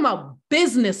 We talking about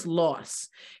business loss.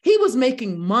 He was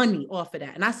making money off of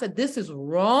that. And I said, this is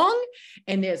wrong.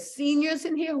 And there's seniors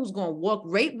in here who's going to walk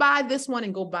right by this one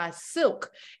and go buy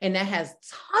silk. And that has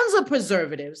tons of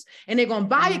preservatives. And they're going to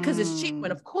buy it because it's cheap.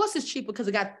 And of course it's cheaper because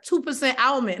it got 2%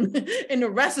 almond and the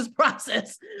rest is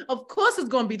processed. Of course it's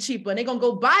going to be cheaper. And they're going to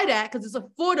go buy that because it's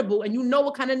affordable. And you know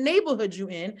what kind of neighborhood you're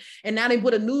in. And now they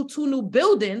put 2 new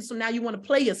buildings. So now you want to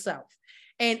play yourself.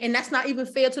 And that's not even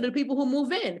fair to the people who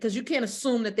move in because you can't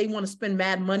assume that they want to spend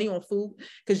mad money on food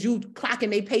because you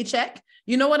clocking their paycheck.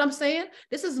 You know what I'm saying?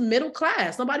 This is middle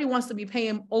class. Nobody wants to be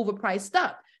paying overpriced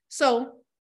stuff. So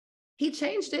he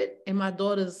changed it. And my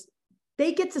daughters,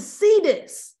 they get to see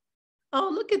this. Oh,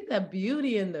 look at that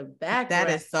beauty in the background.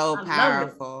 That is so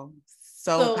powerful.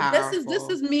 So powerful. This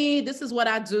is me. This is what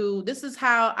I do. This is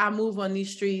how I move on these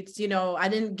streets. I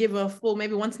didn't give a full,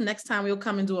 maybe once next time we'll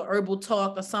come and do a herbal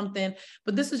talk or something,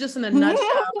 but this is just in a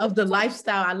nutshell of the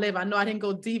lifestyle I live. I know I didn't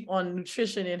go deep on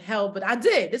nutrition and health, but I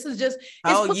did. This is just.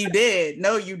 Oh, you did.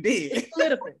 No, you did. It's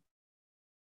political.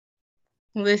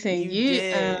 Listen,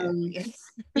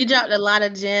 you dropped a lot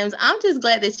of gems. I'm just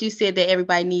glad that you said that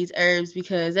everybody needs herbs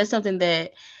because that's something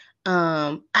that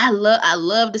I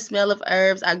love the smell of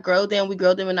herbs. I grow them. We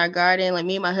grow them in our garden. Like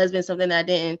me and my husband, something that I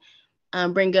didn't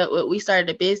bring up. We started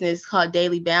a business called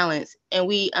Daily Balance, and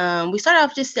we started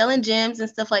off just selling gems and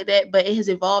stuff like that, but it has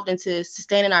evolved into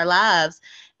sustaining our lives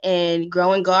and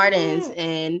growing gardens,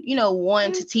 and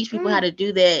wanting to teach people how to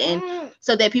do that, and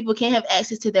so that people can have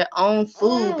access to their own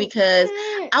food. Because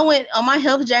I went on my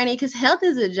health journey, because health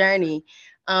is a journey.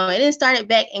 And it started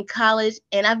back in college,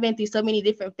 and I've been through so many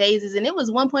different phases. And it was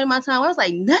one point in my time where I was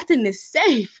like, nothing is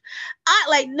safe.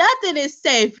 Nothing is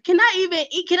safe. Can I even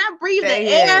eat? Can I breathe the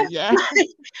air? Yeah.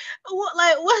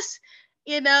 What's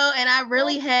And I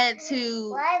really had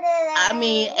to. I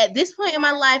mean, at this point in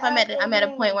my life, I'm at a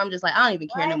point where I'm just like, I don't even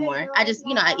care no more. I just,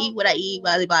 I eat what I eat,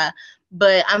 blah blah blah.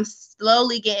 But I'm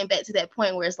slowly getting back to that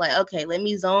point where it's like, okay, let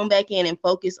me zone back in and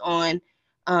focus on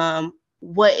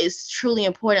what is truly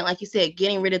important. Like you said,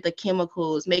 getting rid of the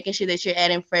chemicals, making sure that you're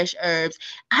adding fresh herbs.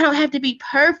 I don't have to be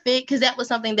perfect, because that was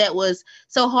something that was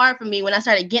so hard for me when I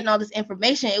started getting all this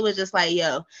information. It was just like,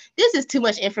 yo, this is too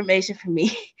much information for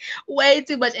me. Way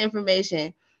too much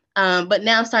information. But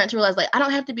now I'm starting to realize, like, I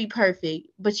don't have to be perfect,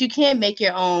 but you can make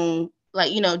your own,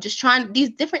 like, just trying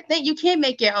these different things. You can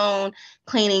make your own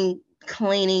cleaning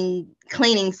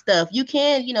stuff. You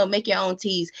can, make your own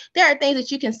teas. There are things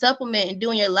that you can supplement and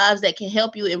do in your lives that can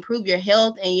help you improve your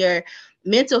health and your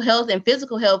mental health and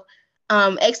physical health. I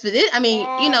mean,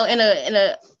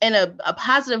 in a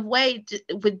positive way,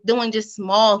 with doing just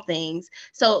small things.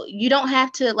 So you don't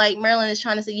have to, like Marilyn is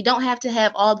trying to say, you don't have to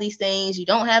have all these things. You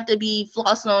don't have to be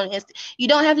flossing on you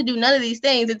don't have to do none of these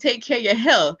things to take care of your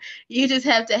health. You just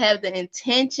have to have the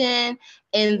intention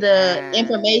and the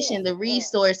information, the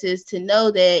resources to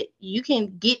know that you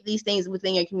can get these things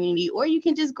within your community, or you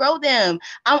can just grow them.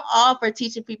 I'm all for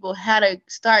teaching people how to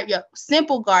start your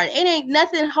simple garden. It ain't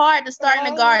nothing hard to start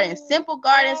in a garden. Simple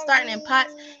garden, starting in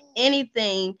pots,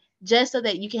 anything, just so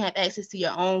that you can have access to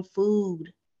your own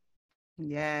food.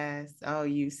 Yes. Oh,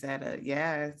 you said it.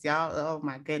 Yes. Y'all. Oh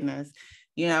my goodness.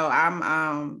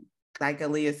 I'm like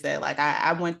Aaliyah said, like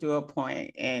I went through a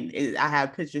point, and I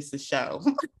have pictures to show.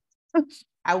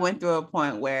 I went through a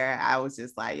point where I was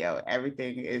just like, yo,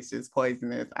 everything is just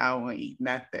poisonous. I don't want to eat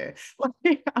nothing.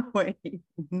 Like, I want to eat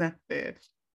nothing.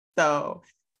 So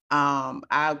I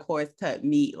of course cut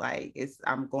meat. Like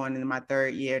I'm going into my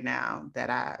 3rd year now that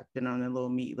I've been on a little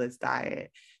meatless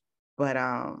diet. But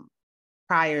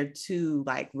prior to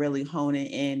like really honing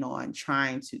in on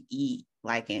trying to eat,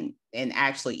 like and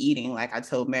actually eating, like I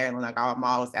told Marilyn, like I'm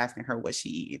always asking her what she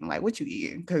eating, like what you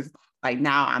eating, because like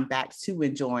now I'm back to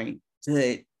enjoying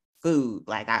good food,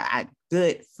 like I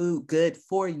good food, good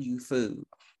for you food.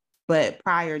 But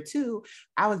prior to,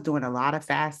 I was doing a lot of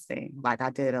fasting. Like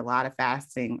I did a lot of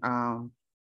fasting.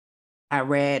 I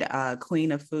read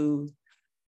Queen of Food,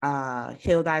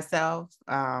 Heal Thyself,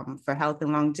 for health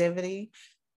and longevity.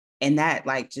 And that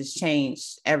like just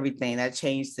changed everything. That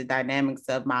changed the dynamics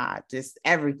of my just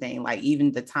everything, like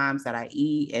even the times that I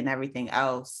eat and everything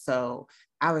else. So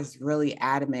I was really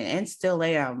adamant, and still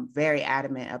am very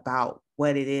adamant about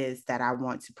what it is that I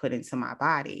want to put into my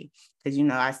body. Because,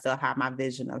 I still have my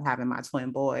vision of having my twin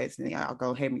boys, and y'all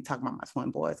go hear me talk about my twin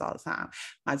boys all the time.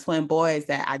 My twin boys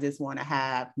that I just want to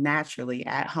have naturally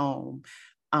at home.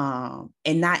 And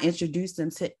not introduce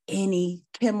them to any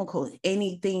chemicals,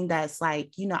 anything that's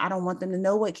like, I don't want them to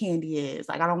know what candy is.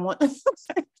 Like, I don't want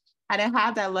I didn't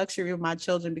have that luxury with my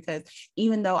children, because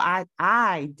even though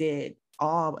I did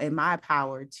all in my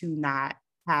power to not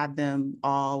have them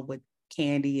all with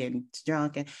candy and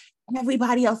junk, and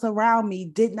everybody else around me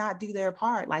did not do their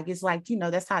part. Like, it's like,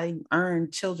 that's how they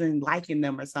earn children liking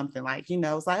them or something. Like,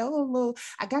 it's like, oh, look,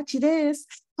 I got you this.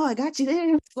 Oh, I got you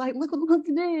this. Like, look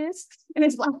at this. And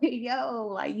it's like, yo,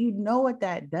 like, what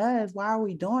that does. Why are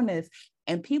we doing this?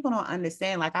 And people don't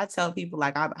understand. Like, I tell people,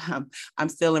 like, I'm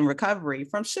still in recovery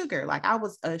from sugar. Like, I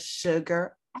was a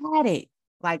sugar addict.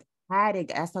 Like,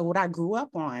 addict. That's like what I grew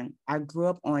up on. I grew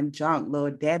up on junk.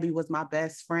 Little Debbie was my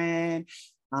best friend.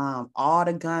 All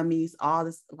the gummies, all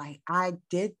this, like I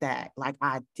did that.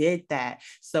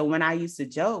 So when I used to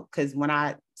joke, because when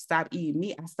I stopped eating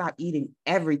meat, I stopped eating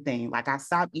everything. Like I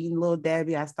stopped eating Little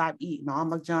Debbie. I stopped eating all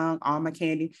my junk, all my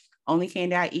candy. Only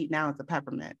candy I eat now is a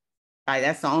peppermint. Like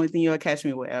that's the only thing you'll catch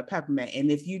me with, a peppermint.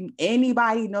 And if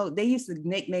anybody know, they used to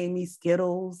nickname me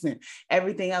Skittles and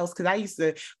everything else. Cause I used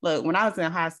to look, when I was in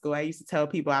high school, I used to tell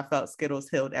people I felt Skittles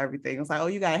healed everything. It's like, oh,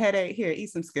 you got a headache? Here,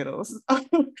 eat some Skittles.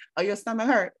 Oh, your stomach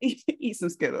hurt? Eat some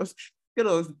Skittles.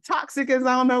 Skittles toxic as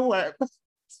I don't know what.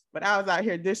 But I was out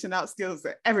here dishing out Skittles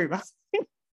to everybody.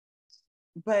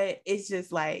 But it's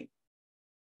just like,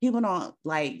 people don't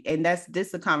like, and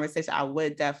this a conversation I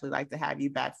would definitely like to have you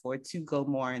back for, to go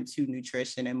more into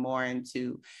nutrition and more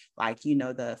into like,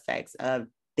 the effects of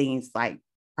things like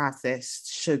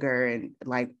processed sugar and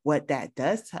like what that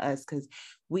does to us. Because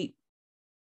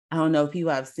I don't know if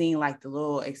people have seen like the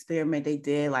little experiment they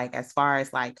did, like as far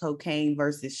as like cocaine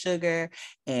versus sugar,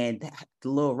 and the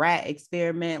little rat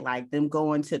experiment, like them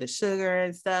going to the sugar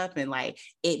and stuff, and like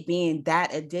it being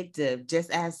that addictive,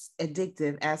 just as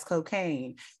addictive as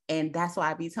cocaine. And that's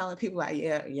why I be telling people like,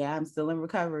 yeah, I'm still in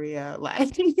recovery.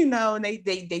 Like, and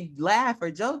they laugh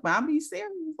or joke, but I'm be serious.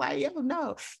 Like,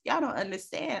 no, y'all don't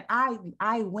understand.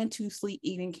 I went to sleep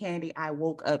eating candy. I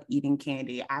woke up eating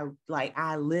candy.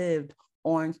 I lived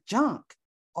on junk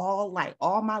all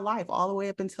my life, all the way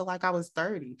up until like I was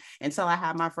 30, until I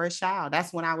had my first child.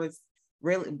 That's when I was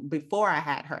really, before I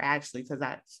had her, actually, because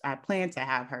I planned to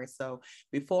have her. So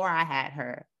before I had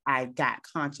her, I got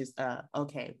conscious of,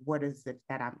 okay, what is it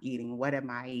that I'm eating? What am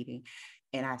I eating?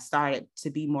 And I started to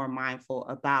be more mindful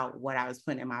about what I was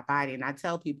putting in my body. And I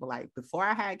tell people, like, before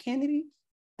I had Kennedy,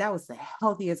 that was the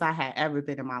healthiest I had ever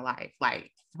been in my life. Like,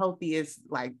 healthiest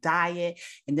like diet.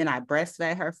 And then I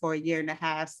breastfed her for 1.5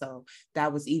 years. So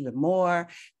that was even more.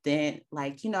 Then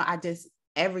like, I just,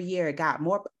 every year it got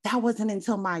more. That wasn't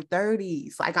until my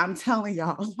 30s. Like, I'm telling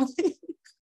y'all,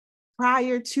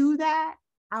 prior to that,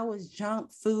 I was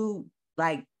junk food,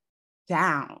 like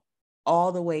down,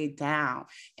 all the way down.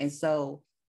 And so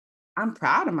I'm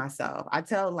proud of myself. I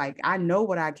tell, like, I know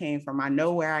what I came from. I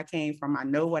know where I came from. I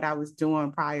know what I was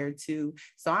doing prior to.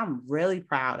 So I'm really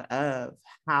proud of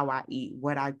how I eat,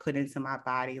 what I put into my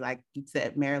body. Like you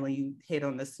said, Marilyn, you hit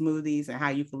on the smoothies and how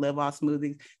you can live off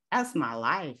smoothies. That's my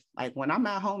life. Like when I'm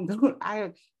at home,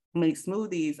 I make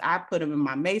smoothies. I put them in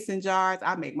my mason jars.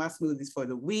 I make my smoothies for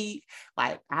the week.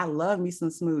 Like I love me some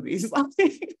smoothies.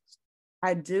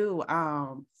 I do.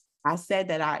 I said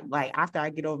that I like, after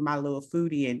I get over my little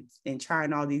foodie and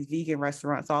trying all these vegan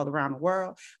restaurants all around the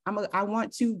world, I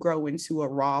want to grow into a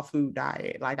raw food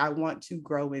diet. Like I want to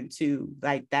grow into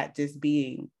like that just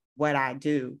being what I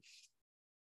do.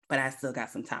 But I still got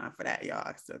some time for that, y'all.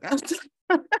 I still got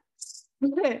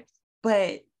time.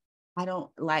 But I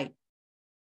don't like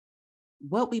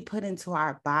what we put into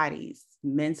our bodies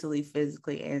mentally,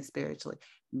 physically, and spiritually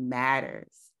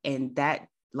matters. And that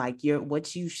like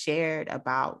what you shared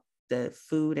about the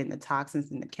food and the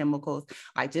toxins and the chemicals,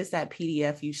 like just that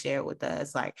PDF you shared with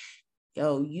us, like,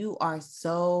 yo, you are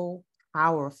so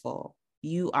powerful.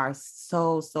 You are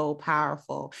so, so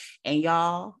powerful. And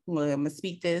y'all, I'm gonna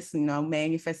speak this,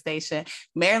 manifestation.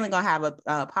 Marilyn gonna have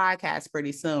a podcast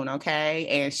pretty soon, okay?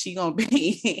 And she gonna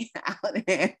be out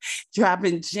there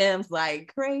dropping gems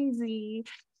like crazy.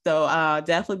 So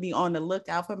definitely be on the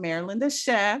lookout for Marilyn the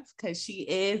chef, because she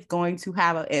is going to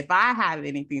have if I have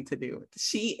anything to do with it,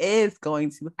 she is going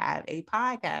to have a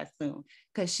podcast soon,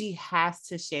 because she has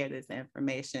to share this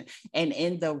information. And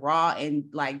in the raw and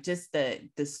like just the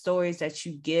stories that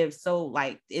you give, so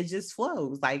like it just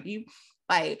flows. Like you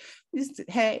like just,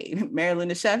 hey, Marilyn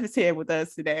the chef is here with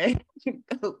us today.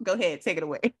 Go ahead, take it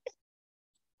away.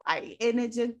 And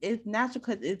it's natural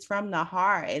because it's from the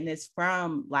heart, and it's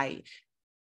from love.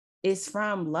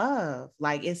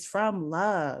 Like it's from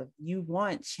love. You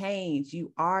want change.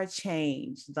 You are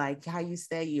changed. Like how you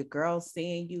say your girl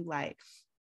seeing you, like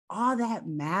all that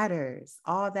matters.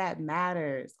 All that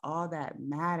matters. All that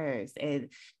matters. And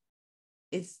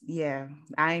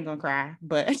I ain't gonna cry,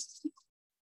 but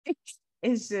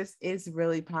it's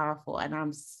really powerful. And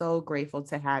I'm so grateful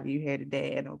to have you here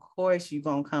today. And of course, you're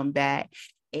gonna come back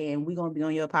and we're gonna be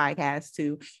on your podcast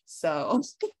too. So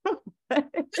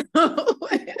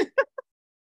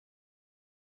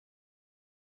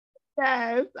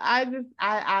yes,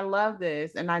 I love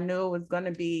this. And I knew it was going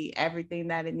to be everything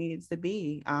that it needs to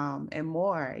be, and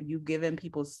more. You've given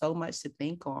people so much to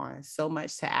think on, so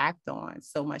much to act on,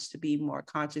 so much to be more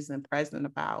conscious and present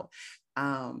about.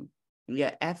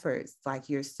 Your efforts, like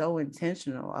you're so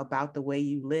intentional about the way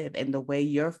you live and the way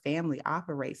your family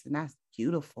operates. And that's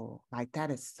beautiful. Like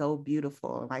that is so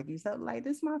beautiful. Like you said, like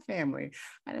this is my family.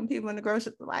 And then people in the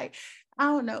grocery, like, I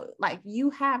don't know, like you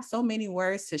have so many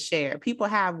words to share. People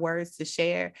have words to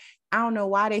share. I don't know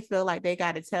why they feel like they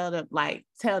got to tell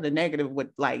the negative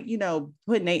with like,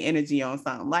 putting their energy on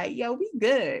something. Like, yo, we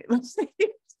good.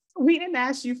 We didn't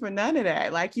ask you for none of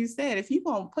that. Like you said, if you're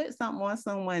going to put something on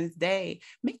someone's day,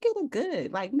 make it a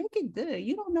good, like make it good.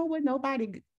 You don't know what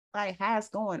nobody like has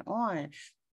going on.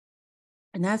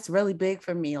 And that's really big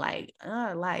for me. I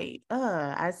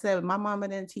said, my mama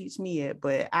didn't teach me it,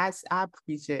 but I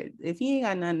preach it. If you ain't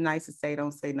got nothing nice to say,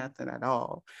 don't say nothing at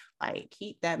all. Like,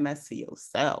 keep that mess to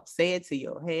yourself. Say it to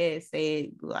your head. Say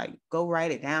it, like, go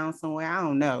write it down somewhere. I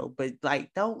don't know, but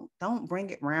like, don't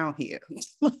bring it around here.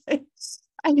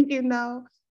 You know.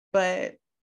 But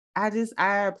I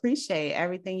appreciate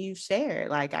everything you shared.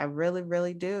 Like, I really,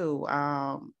 really do.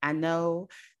 I know,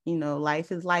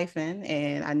 life is lifing,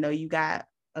 and I know you got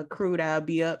a crew that'll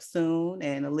be up soon,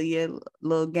 and Aaliyah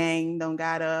little gang don't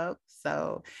got up.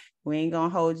 So we ain't gonna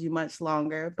hold you much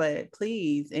longer. But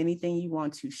please, anything you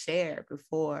want to share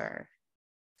before.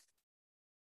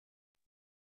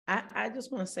 I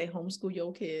just want to say, homeschool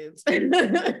your kids.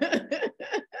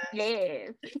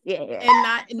 Yes. Yeah. And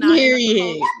not in a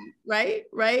culty,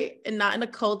 right. And not in a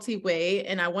culty way.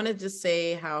 And I want to just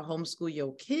say how Homeschool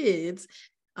Your Kids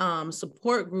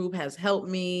support group has helped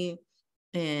me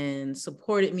and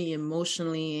supported me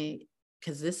emotionally,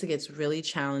 because this gets really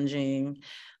challenging,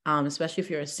 especially if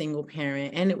you're a single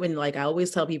parent. And when, like, I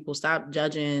always tell people, stop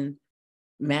judging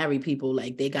married people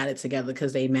like they got it together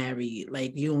because they married.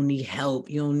 Like, you don't need help,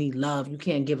 you don't need love, you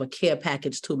can't give a care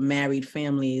package to married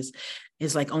families.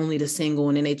 It's like only the single.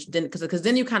 And then because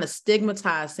then you kind of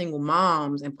stigmatize single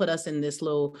moms and put us in this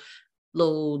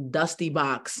little dusty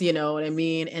box, you know what I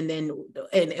mean? And then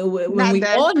when we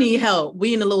all need help,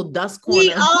 we in a little dust corner.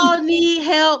 We all need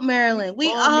help, Marilyn.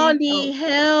 We all need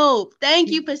help.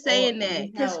 Thank you for saying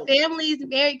that, because families,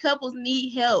 married couples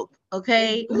need help.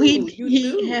 Okay, we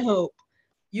need help.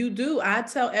 You do. I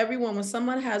tell everyone, when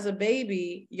someone has a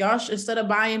baby, y'all should, instead of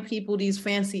buying people these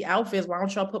fancy outfits, why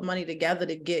don't y'all put money together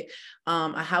to get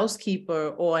a housekeeper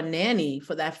or a nanny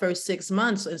for that first 6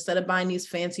 months? Instead of buying these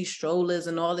fancy strollers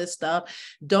and all this stuff,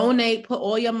 donate, put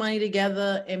all your money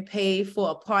together and pay for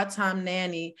a part-time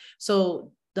nanny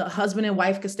so the husband and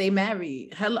wife could stay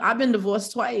married. Hell, I've been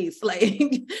divorced twice. Like,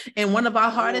 and one of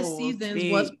our hardest seasons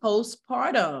was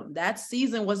postpartum. That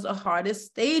season was the hardest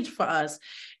stage for us.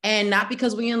 And not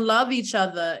because we didn't love each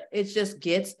other.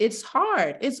 It's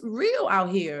hard. It's real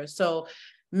out here. So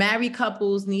married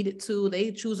couples need it too.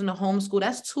 They choosing to homeschool.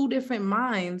 That's two different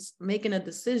minds making a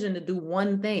decision to do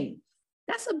one thing.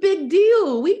 That's a big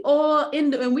deal. We all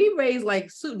and we raise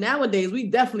like nowadays. We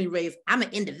definitely raise. I'm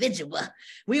an individual.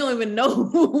 We don't even know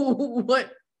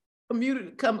what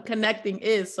community connecting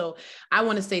is. So I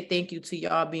want to say thank you to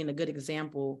y'all being a good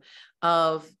example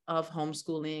of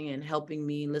homeschooling and helping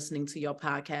me. Listening to your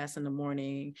podcast in the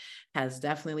morning has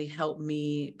definitely helped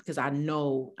me, because I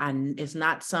know it's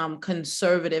not some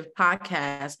conservative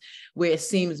podcast where it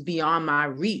seems beyond my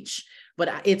reach,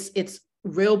 but it's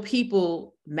real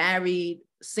people, married,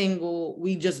 single,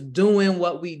 we just doing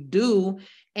what we do.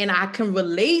 And I can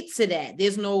relate to that.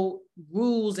 There's no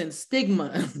rules and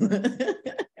stigma.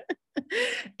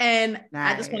 And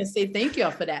nice. I just want to say thank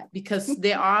y'all for that, because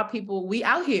there are people, we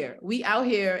out here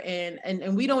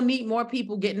and we don't need more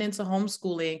people getting into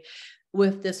homeschooling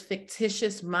with this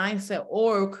fictitious mindset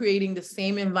or creating the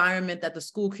same environment that the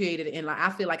school created. And like, I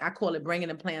feel like I call it bringing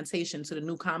a plantation to the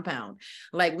new compound.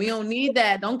 Like, we don't need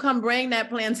that. Don't come bring that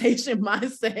plantation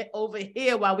mindset over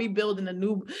here while we building a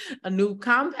new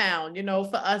compound,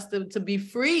 for us to be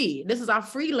free. This is our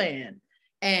free land.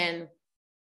 And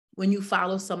when you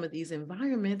follow some of these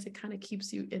environments, it kind of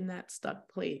keeps you in that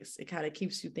stuck place. It kind of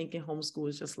keeps you thinking homeschool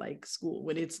is just like school,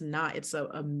 when it's not. It's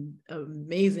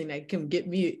amazing. That can get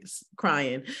me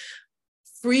crying.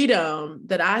 Freedom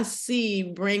that I see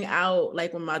bring out,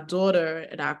 like when my daughter,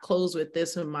 and I close with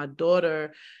this, when my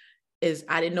daughter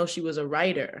I didn't know she was a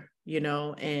writer,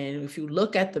 and if you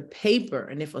look at the paper,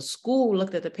 and if a school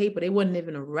looked at the paper, they wouldn't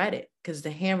even have read it, because the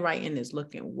handwriting is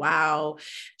looking wow.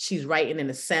 She's writing in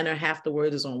the center, half the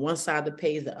words is on one side of the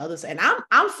page, the other side. And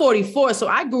I'm 44, so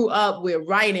I grew up where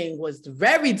writing was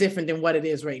very different than what it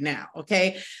is right now.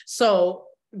 Okay, so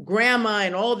grammar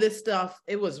and all this stuff,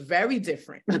 it was very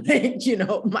different.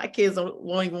 My kids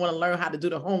won't even want to learn how to do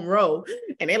the home row,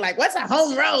 and they're like, what's a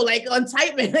home row? Like on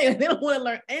typing, they don't want to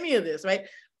learn any of this, right?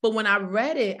 But when I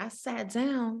read it, I sat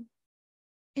down,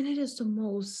 and it is the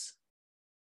most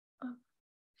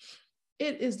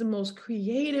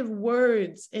creative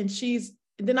words. And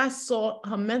then I saw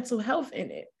her mental health in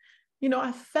it.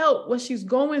 I felt what she's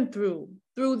going through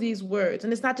these words.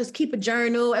 And it's not just keep a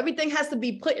journal. Everything has to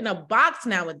be put in a box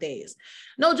nowadays.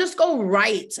 No, just go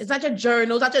write. It's not your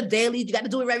journal. It's not your daily. You got to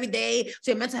do it every day. So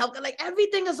your mental health, like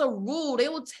everything is a rule. They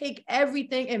will take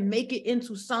everything and make it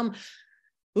into some,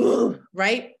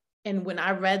 right? And when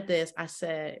I read this, I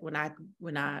said, when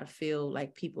I feel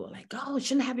like people are like, oh, you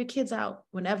shouldn't have your kids out.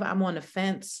 Whenever I'm on the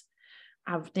fence,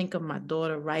 I think of my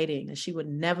daughter writing, and she would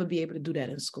never be able to do that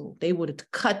in school. They would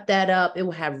cut that up. It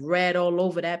would have red all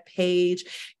over that page.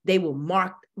 They will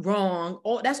mark wrong.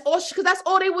 That's all, because that's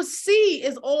all they would see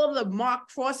is all the mark,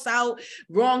 cross out,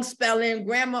 wrong spelling,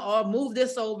 grammar, or move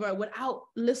this over, without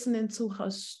listening to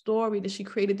her story. That she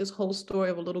created this whole story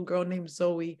of a little girl named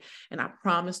Zoe. And I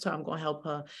promised her I'm going to help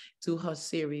her do her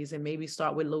series and maybe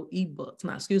start with little ebooks.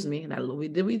 Not, excuse me, not little.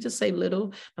 Did we just say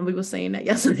little? And we were saying that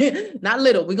yesterday. Not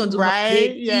little. We're going to do her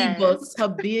big ebooks, her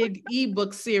big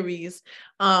ebook series.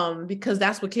 Because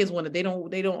that's what kids want. They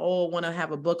don't all want to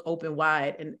have a book open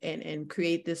wide and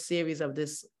create this series of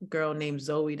this girl named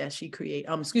Zoe that she create.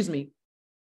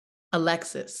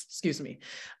 Alexis, excuse me.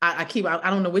 I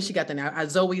don't know where she got that now.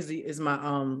 Zoe is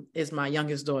my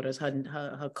youngest daughter's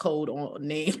her code on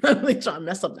name. I'm trying to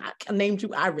mess up. I named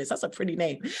you Iris. That's a pretty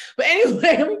name. But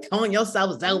anyway, I'm calling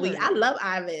yourself Zoe. I love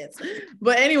Iris.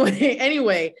 But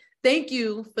anyway, thank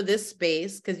you for this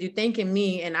space, because you're thanking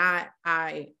me, and I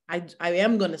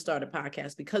am going to start a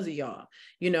podcast because of y'all.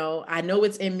 You know, I know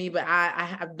it's in me, but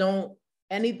I don't.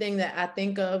 Anything that I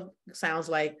think of sounds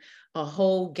like a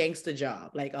whole gangster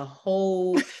job, like a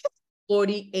whole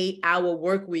 48-hour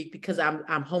work week, because I'm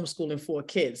homeschooling 4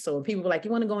 kids. So when people are like,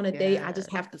 you want to go on a date? I just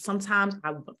have to, sometimes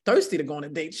I'm thirsty to go on a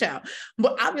date, child.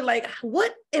 But I'll be like,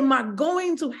 what am I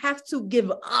going to have to give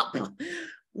up?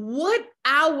 What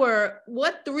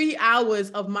 3 hours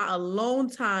of my alone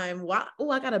time? Why? Oh,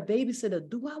 I got a babysitter.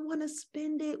 Do I want to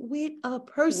spend it with a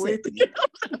person?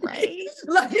 Right?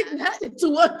 Like, that's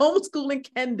what homeschooling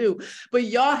can do. But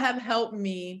y'all have helped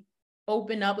me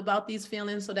open up about these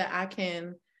feelings so that I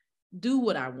can do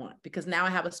what I want, because now I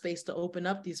have a space to open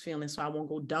up these feelings, so I won't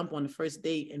go dump on the first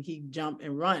date and he jump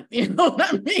and run. You know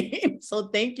what I mean? So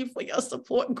thank you for your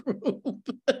support group.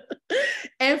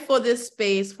 And for this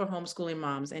space for homeschooling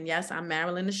moms. And yes, I'm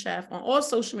Marilyn the Chef on all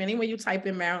social media. Anywhere you type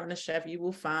in Marilyn the Chef, you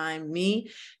will find me,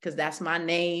 because that's my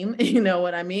name. You know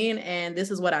what I mean? And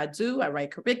this is what I do. I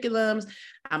write curriculums.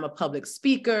 I'm a public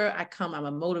speaker. I'm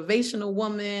a motivational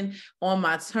woman on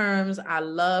my terms. I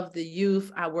love the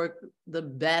youth. I work the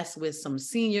best with some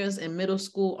seniors in middle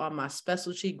school on my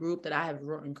specialty group that I have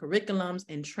written curriculums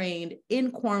and trained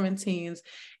in quarantines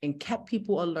and kept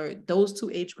people alert. Those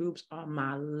 2 age groups are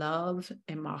my love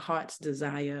and my heart's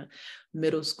desire,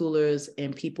 middle schoolers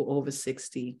and people over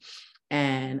 60.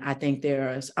 And I think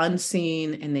they're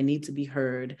unseen and they need to be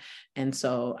heard. And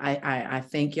so I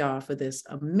thank y'all for this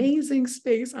amazing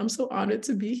space. I'm so honored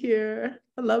to be here.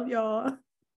 I love y'all.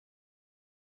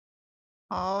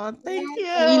 Oh, thank you.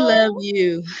 We love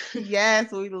you.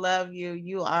 Yes, we love you.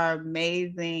 You are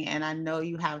amazing. And I know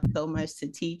you have so much to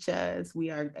teach us. We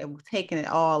are taking it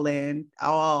all in,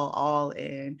 all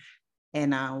in.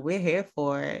 And we're here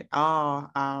for it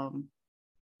all.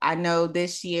 I know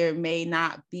this year may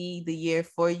not be the year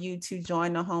for you to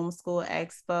join the Homeschool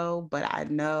Expo, but I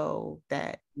know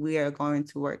that we are going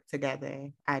to work together.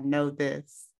 I know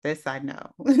this. This I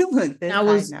know. I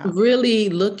was really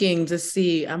looking to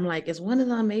see. I'm like, is one of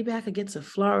them, maybe I could get to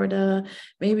Florida.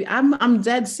 Maybe I'm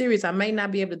dead serious. I may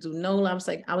not be able to do NOLA.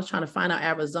 I was trying to find out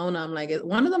Arizona. I'm like, is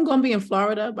one of them going to be in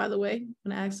Florida, by the way,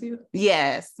 when I ask you?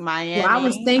 Yes, Miami. Well, I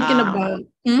was thinking about.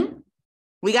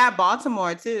 We got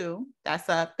Baltimore too. That's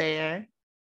up there.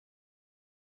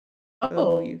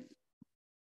 Oh,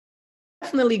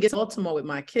 definitely get Baltimore with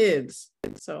my kids.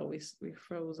 So we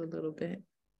froze a little bit.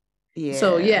 Yeah.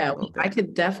 So yeah, I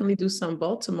could definitely do some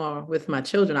Baltimore with my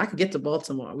children. I could get to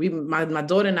Baltimore. My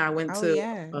daughter and I went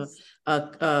to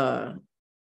a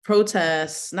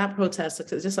protest, not protest,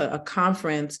 just a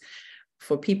conference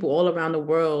for people all around the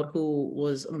world who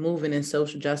was moving in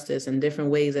social justice and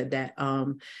different ways that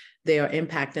they are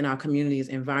impacting our communities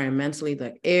environmentally,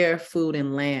 the air, food,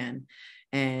 and land,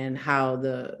 and how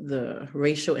the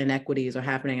racial inequities are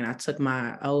happening. And I took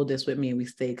my oldest with me and we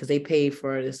stayed, because they paid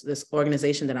for this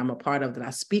organization that I'm a part of that I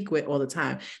speak with all the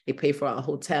time. They paid for a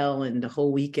hotel and the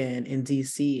whole weekend in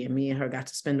DC, and me and her got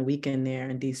to spend the weekend there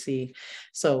in DC.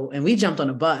 So, and we jumped on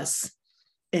a bus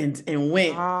and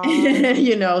went,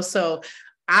 you know, so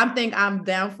I think I'm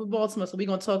down for Baltimore. So we're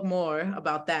going to talk more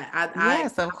about that.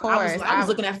 Yes, of course. I was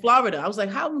looking at Florida. I was like,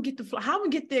 how we get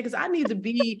there? Because I need to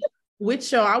be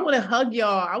with y'all. I want to hug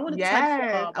y'all. I want to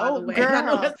touch y'all, by the way. Girl. I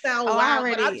know that sounds wild,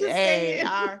 but I'm just saying.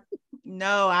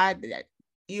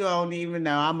 You don't even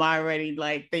know. I'm already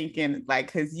like thinking, like,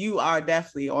 because you are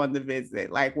definitely on the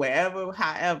visit, like wherever,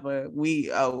 however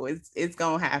it's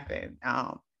going to happen.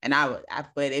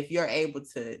 But if you're able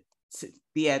to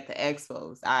be at the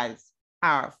expos,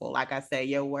 powerful. Like I said,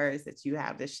 your words that you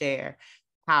have to share,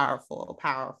 powerful.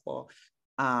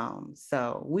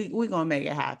 So we're gonna make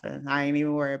it happen. I ain't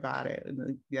even worried about it.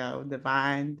 You know,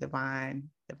 divine.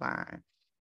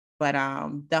 But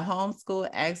the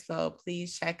Homeschool Expo,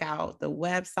 please check out the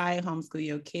website,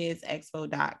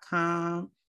 homeschoolyourkidsexpo.com.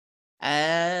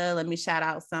 Let me shout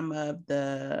out some of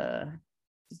the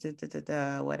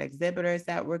what exhibitors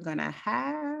that we're gonna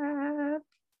have.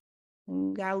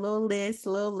 We got a little list.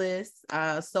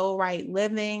 Soul Right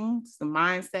Living, some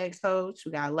mindset coach.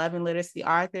 We got 11 literacy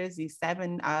authors, these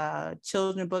 7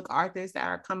 children book authors that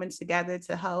are coming together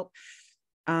to help.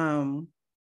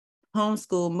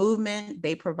 Homeschool Movement,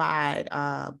 they provide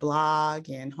blog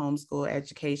and homeschool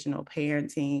educational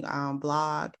parenting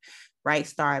blog. Right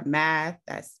Start Math,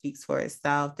 that speaks for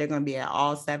itself. They're going to be at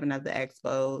all 7 of the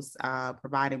expos,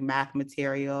 providing math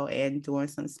material and doing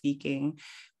some speaking.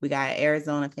 We got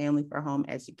Arizona Family for Home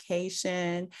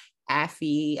Education,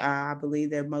 AFI, I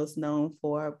believe they're most known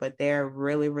for, but they're a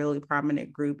really, really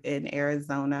prominent group in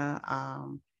Arizona,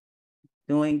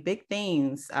 doing big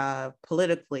things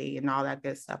politically and all that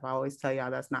good stuff. I always tell y'all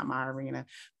that's not my arena.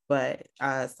 But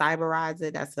Cyberize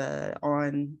It, that's a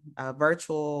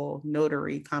virtual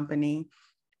notary company.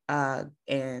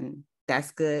 And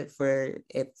that's good for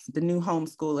if the new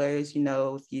homeschoolers,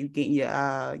 if you get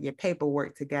your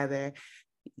paperwork together,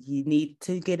 you need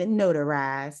to get it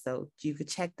notarized. So you could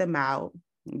check them out.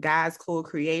 God's Cool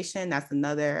Creation, that's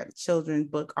another children's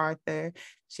book author.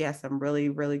 She has some really,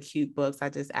 really cute books. I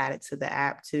just added to the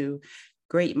app too.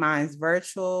 Great Minds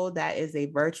Virtual, that is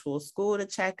a virtual school to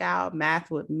check out.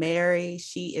 Math with Mary,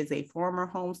 she is a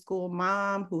former homeschool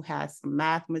mom who has some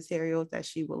math materials that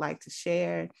she would like to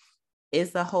share.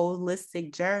 It's a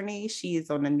holistic journey. She is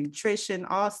on a nutrition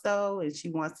also, and she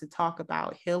wants to talk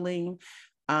about healing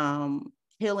through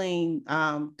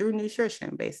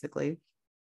nutrition, basically.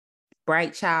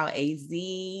 Bright Child AZ,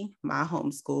 My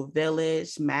Homeschool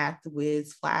Village, Math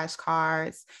Wiz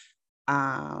flashcards,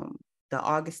 the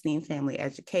Augustine Family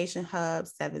Education Hub,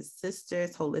 7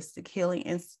 Sisters, Holistic Healing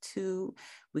Institute.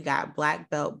 We got Black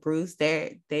Belt Bruce.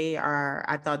 They are,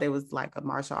 I thought they was like a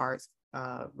martial arts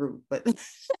group, but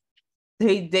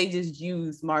they just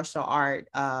use martial art.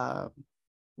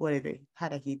 What are they? How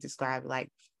did he describe it?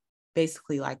 Like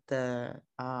basically like the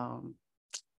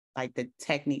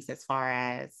techniques as far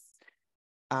as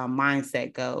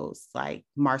mindset goes, like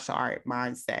martial art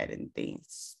mindset and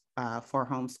things for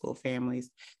homeschool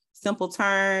families. Simple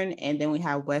Turn, and then we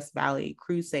have West Valley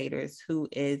Crusaders, who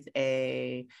is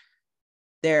they're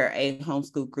a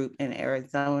homeschool group in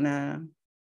Arizona.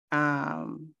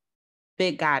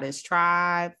 Big Goddess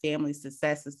Tribe, Family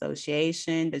Success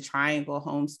Association, the Triangle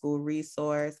Homeschool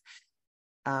Resource,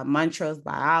 Montrose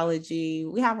Biology.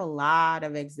 We have a lot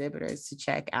of exhibitors to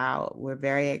check out. We're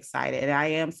very excited. And I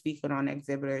am speaking on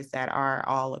exhibitors that are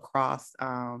all across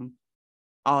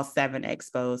all 7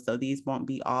 expos. So these won't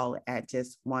be all at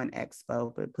just one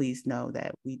expo, but please know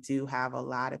that we do have a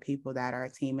lot of people that are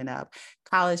teaming up.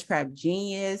 College Prep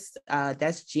Genius,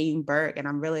 that's Jean Burke. And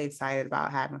I'm really excited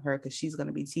about having her because she's going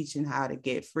to be teaching how to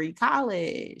get free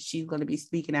college. She's going to be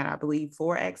speaking at, I believe,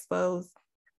 4 expos.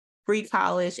 Free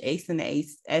college, ACE and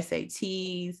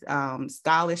SATs,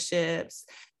 scholarships,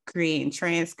 creating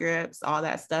transcripts, all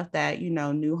that stuff that,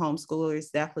 new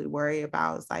homeschoolers definitely worry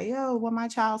about. It's like, will my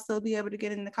child still be able to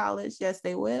get into college? Yes,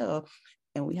 they will.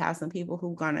 And we have some people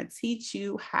who are going to teach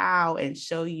you how and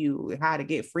show you how to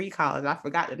get free college. I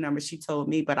forgot the number she told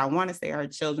me, but I want to say her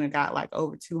children got like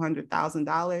over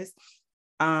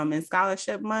 $200,000 in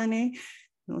scholarship money.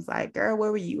 It was like, girl, where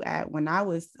were you at when I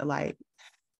was like,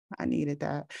 I needed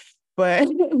that. But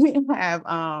we have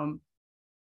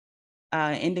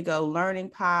Indigo Learning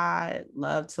Pod,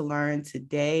 Love to Learn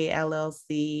Today,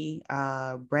 LLC,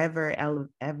 Brevard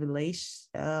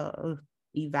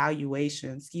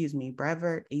Evaluations.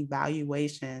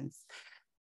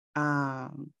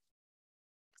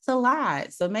 It's a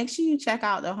lot. So make sure you check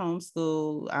out the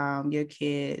Homeschool Your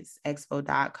Kids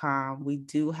Expo.com. We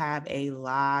do have a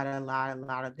lot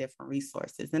of different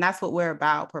resources. And that's what we're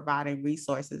about, providing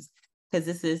resources, because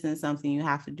this isn't something you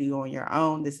have to do on your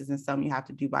own. This isn't something you have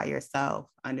to do by yourself.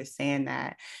 Understand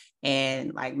that.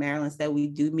 And like Marilyn said, we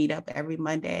do meet up every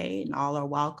Monday and all are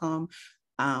welcome.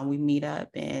 We meet up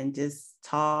and just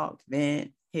talk,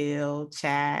 vent, heal,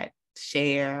 chat,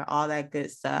 share, all that good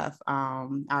stuff.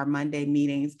 Our Monday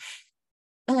meetings,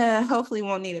 hopefully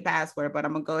won't need a password, but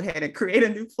I'm gonna go ahead and create a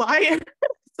new flyer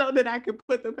so that I can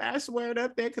put the password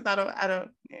up there, because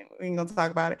we ain't gonna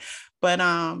talk about it. But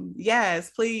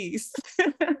yes, please,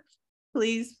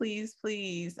 please,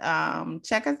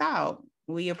 check us out.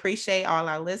 We appreciate all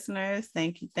our listeners.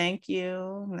 Thank you.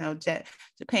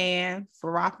 Japan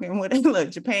for rocking with it. Look,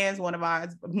 Japan's one of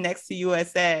ours next to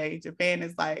USA. Japan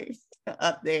is like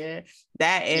up there.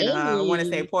 That and I want to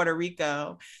say Puerto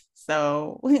Rico.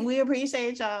 So we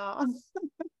appreciate y'all.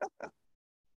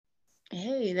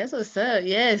 Hey, that's what's up.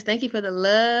 Yes, thank you for the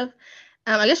love.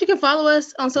 I guess you can follow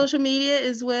us on social media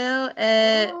as well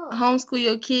at Homeschool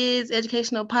Your Kids,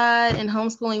 Educational Pod, and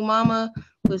Homeschooling Mama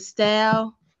with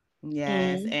Style.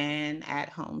 Yes, and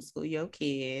at Homeschool Your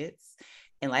Kids.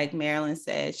 And like Marilyn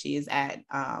said, she is at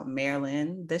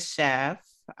Marilyn the Chef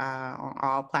on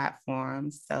all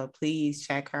platforms. So please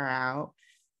check her out.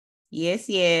 Yes,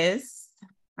 yes.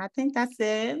 I think that's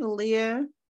it, Leah.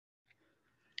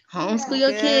 Homeschool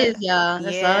your kids, y'all.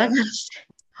 That's all I Yeah. got to say.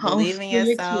 Believe in Homeschool your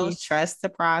yourself. kids. Trust the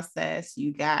process.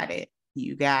 You got it.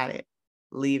 You got it.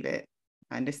 Leave it.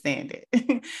 Understand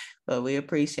it. But we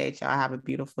appreciate y'all. Have a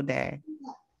beautiful day.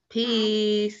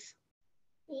 Peace.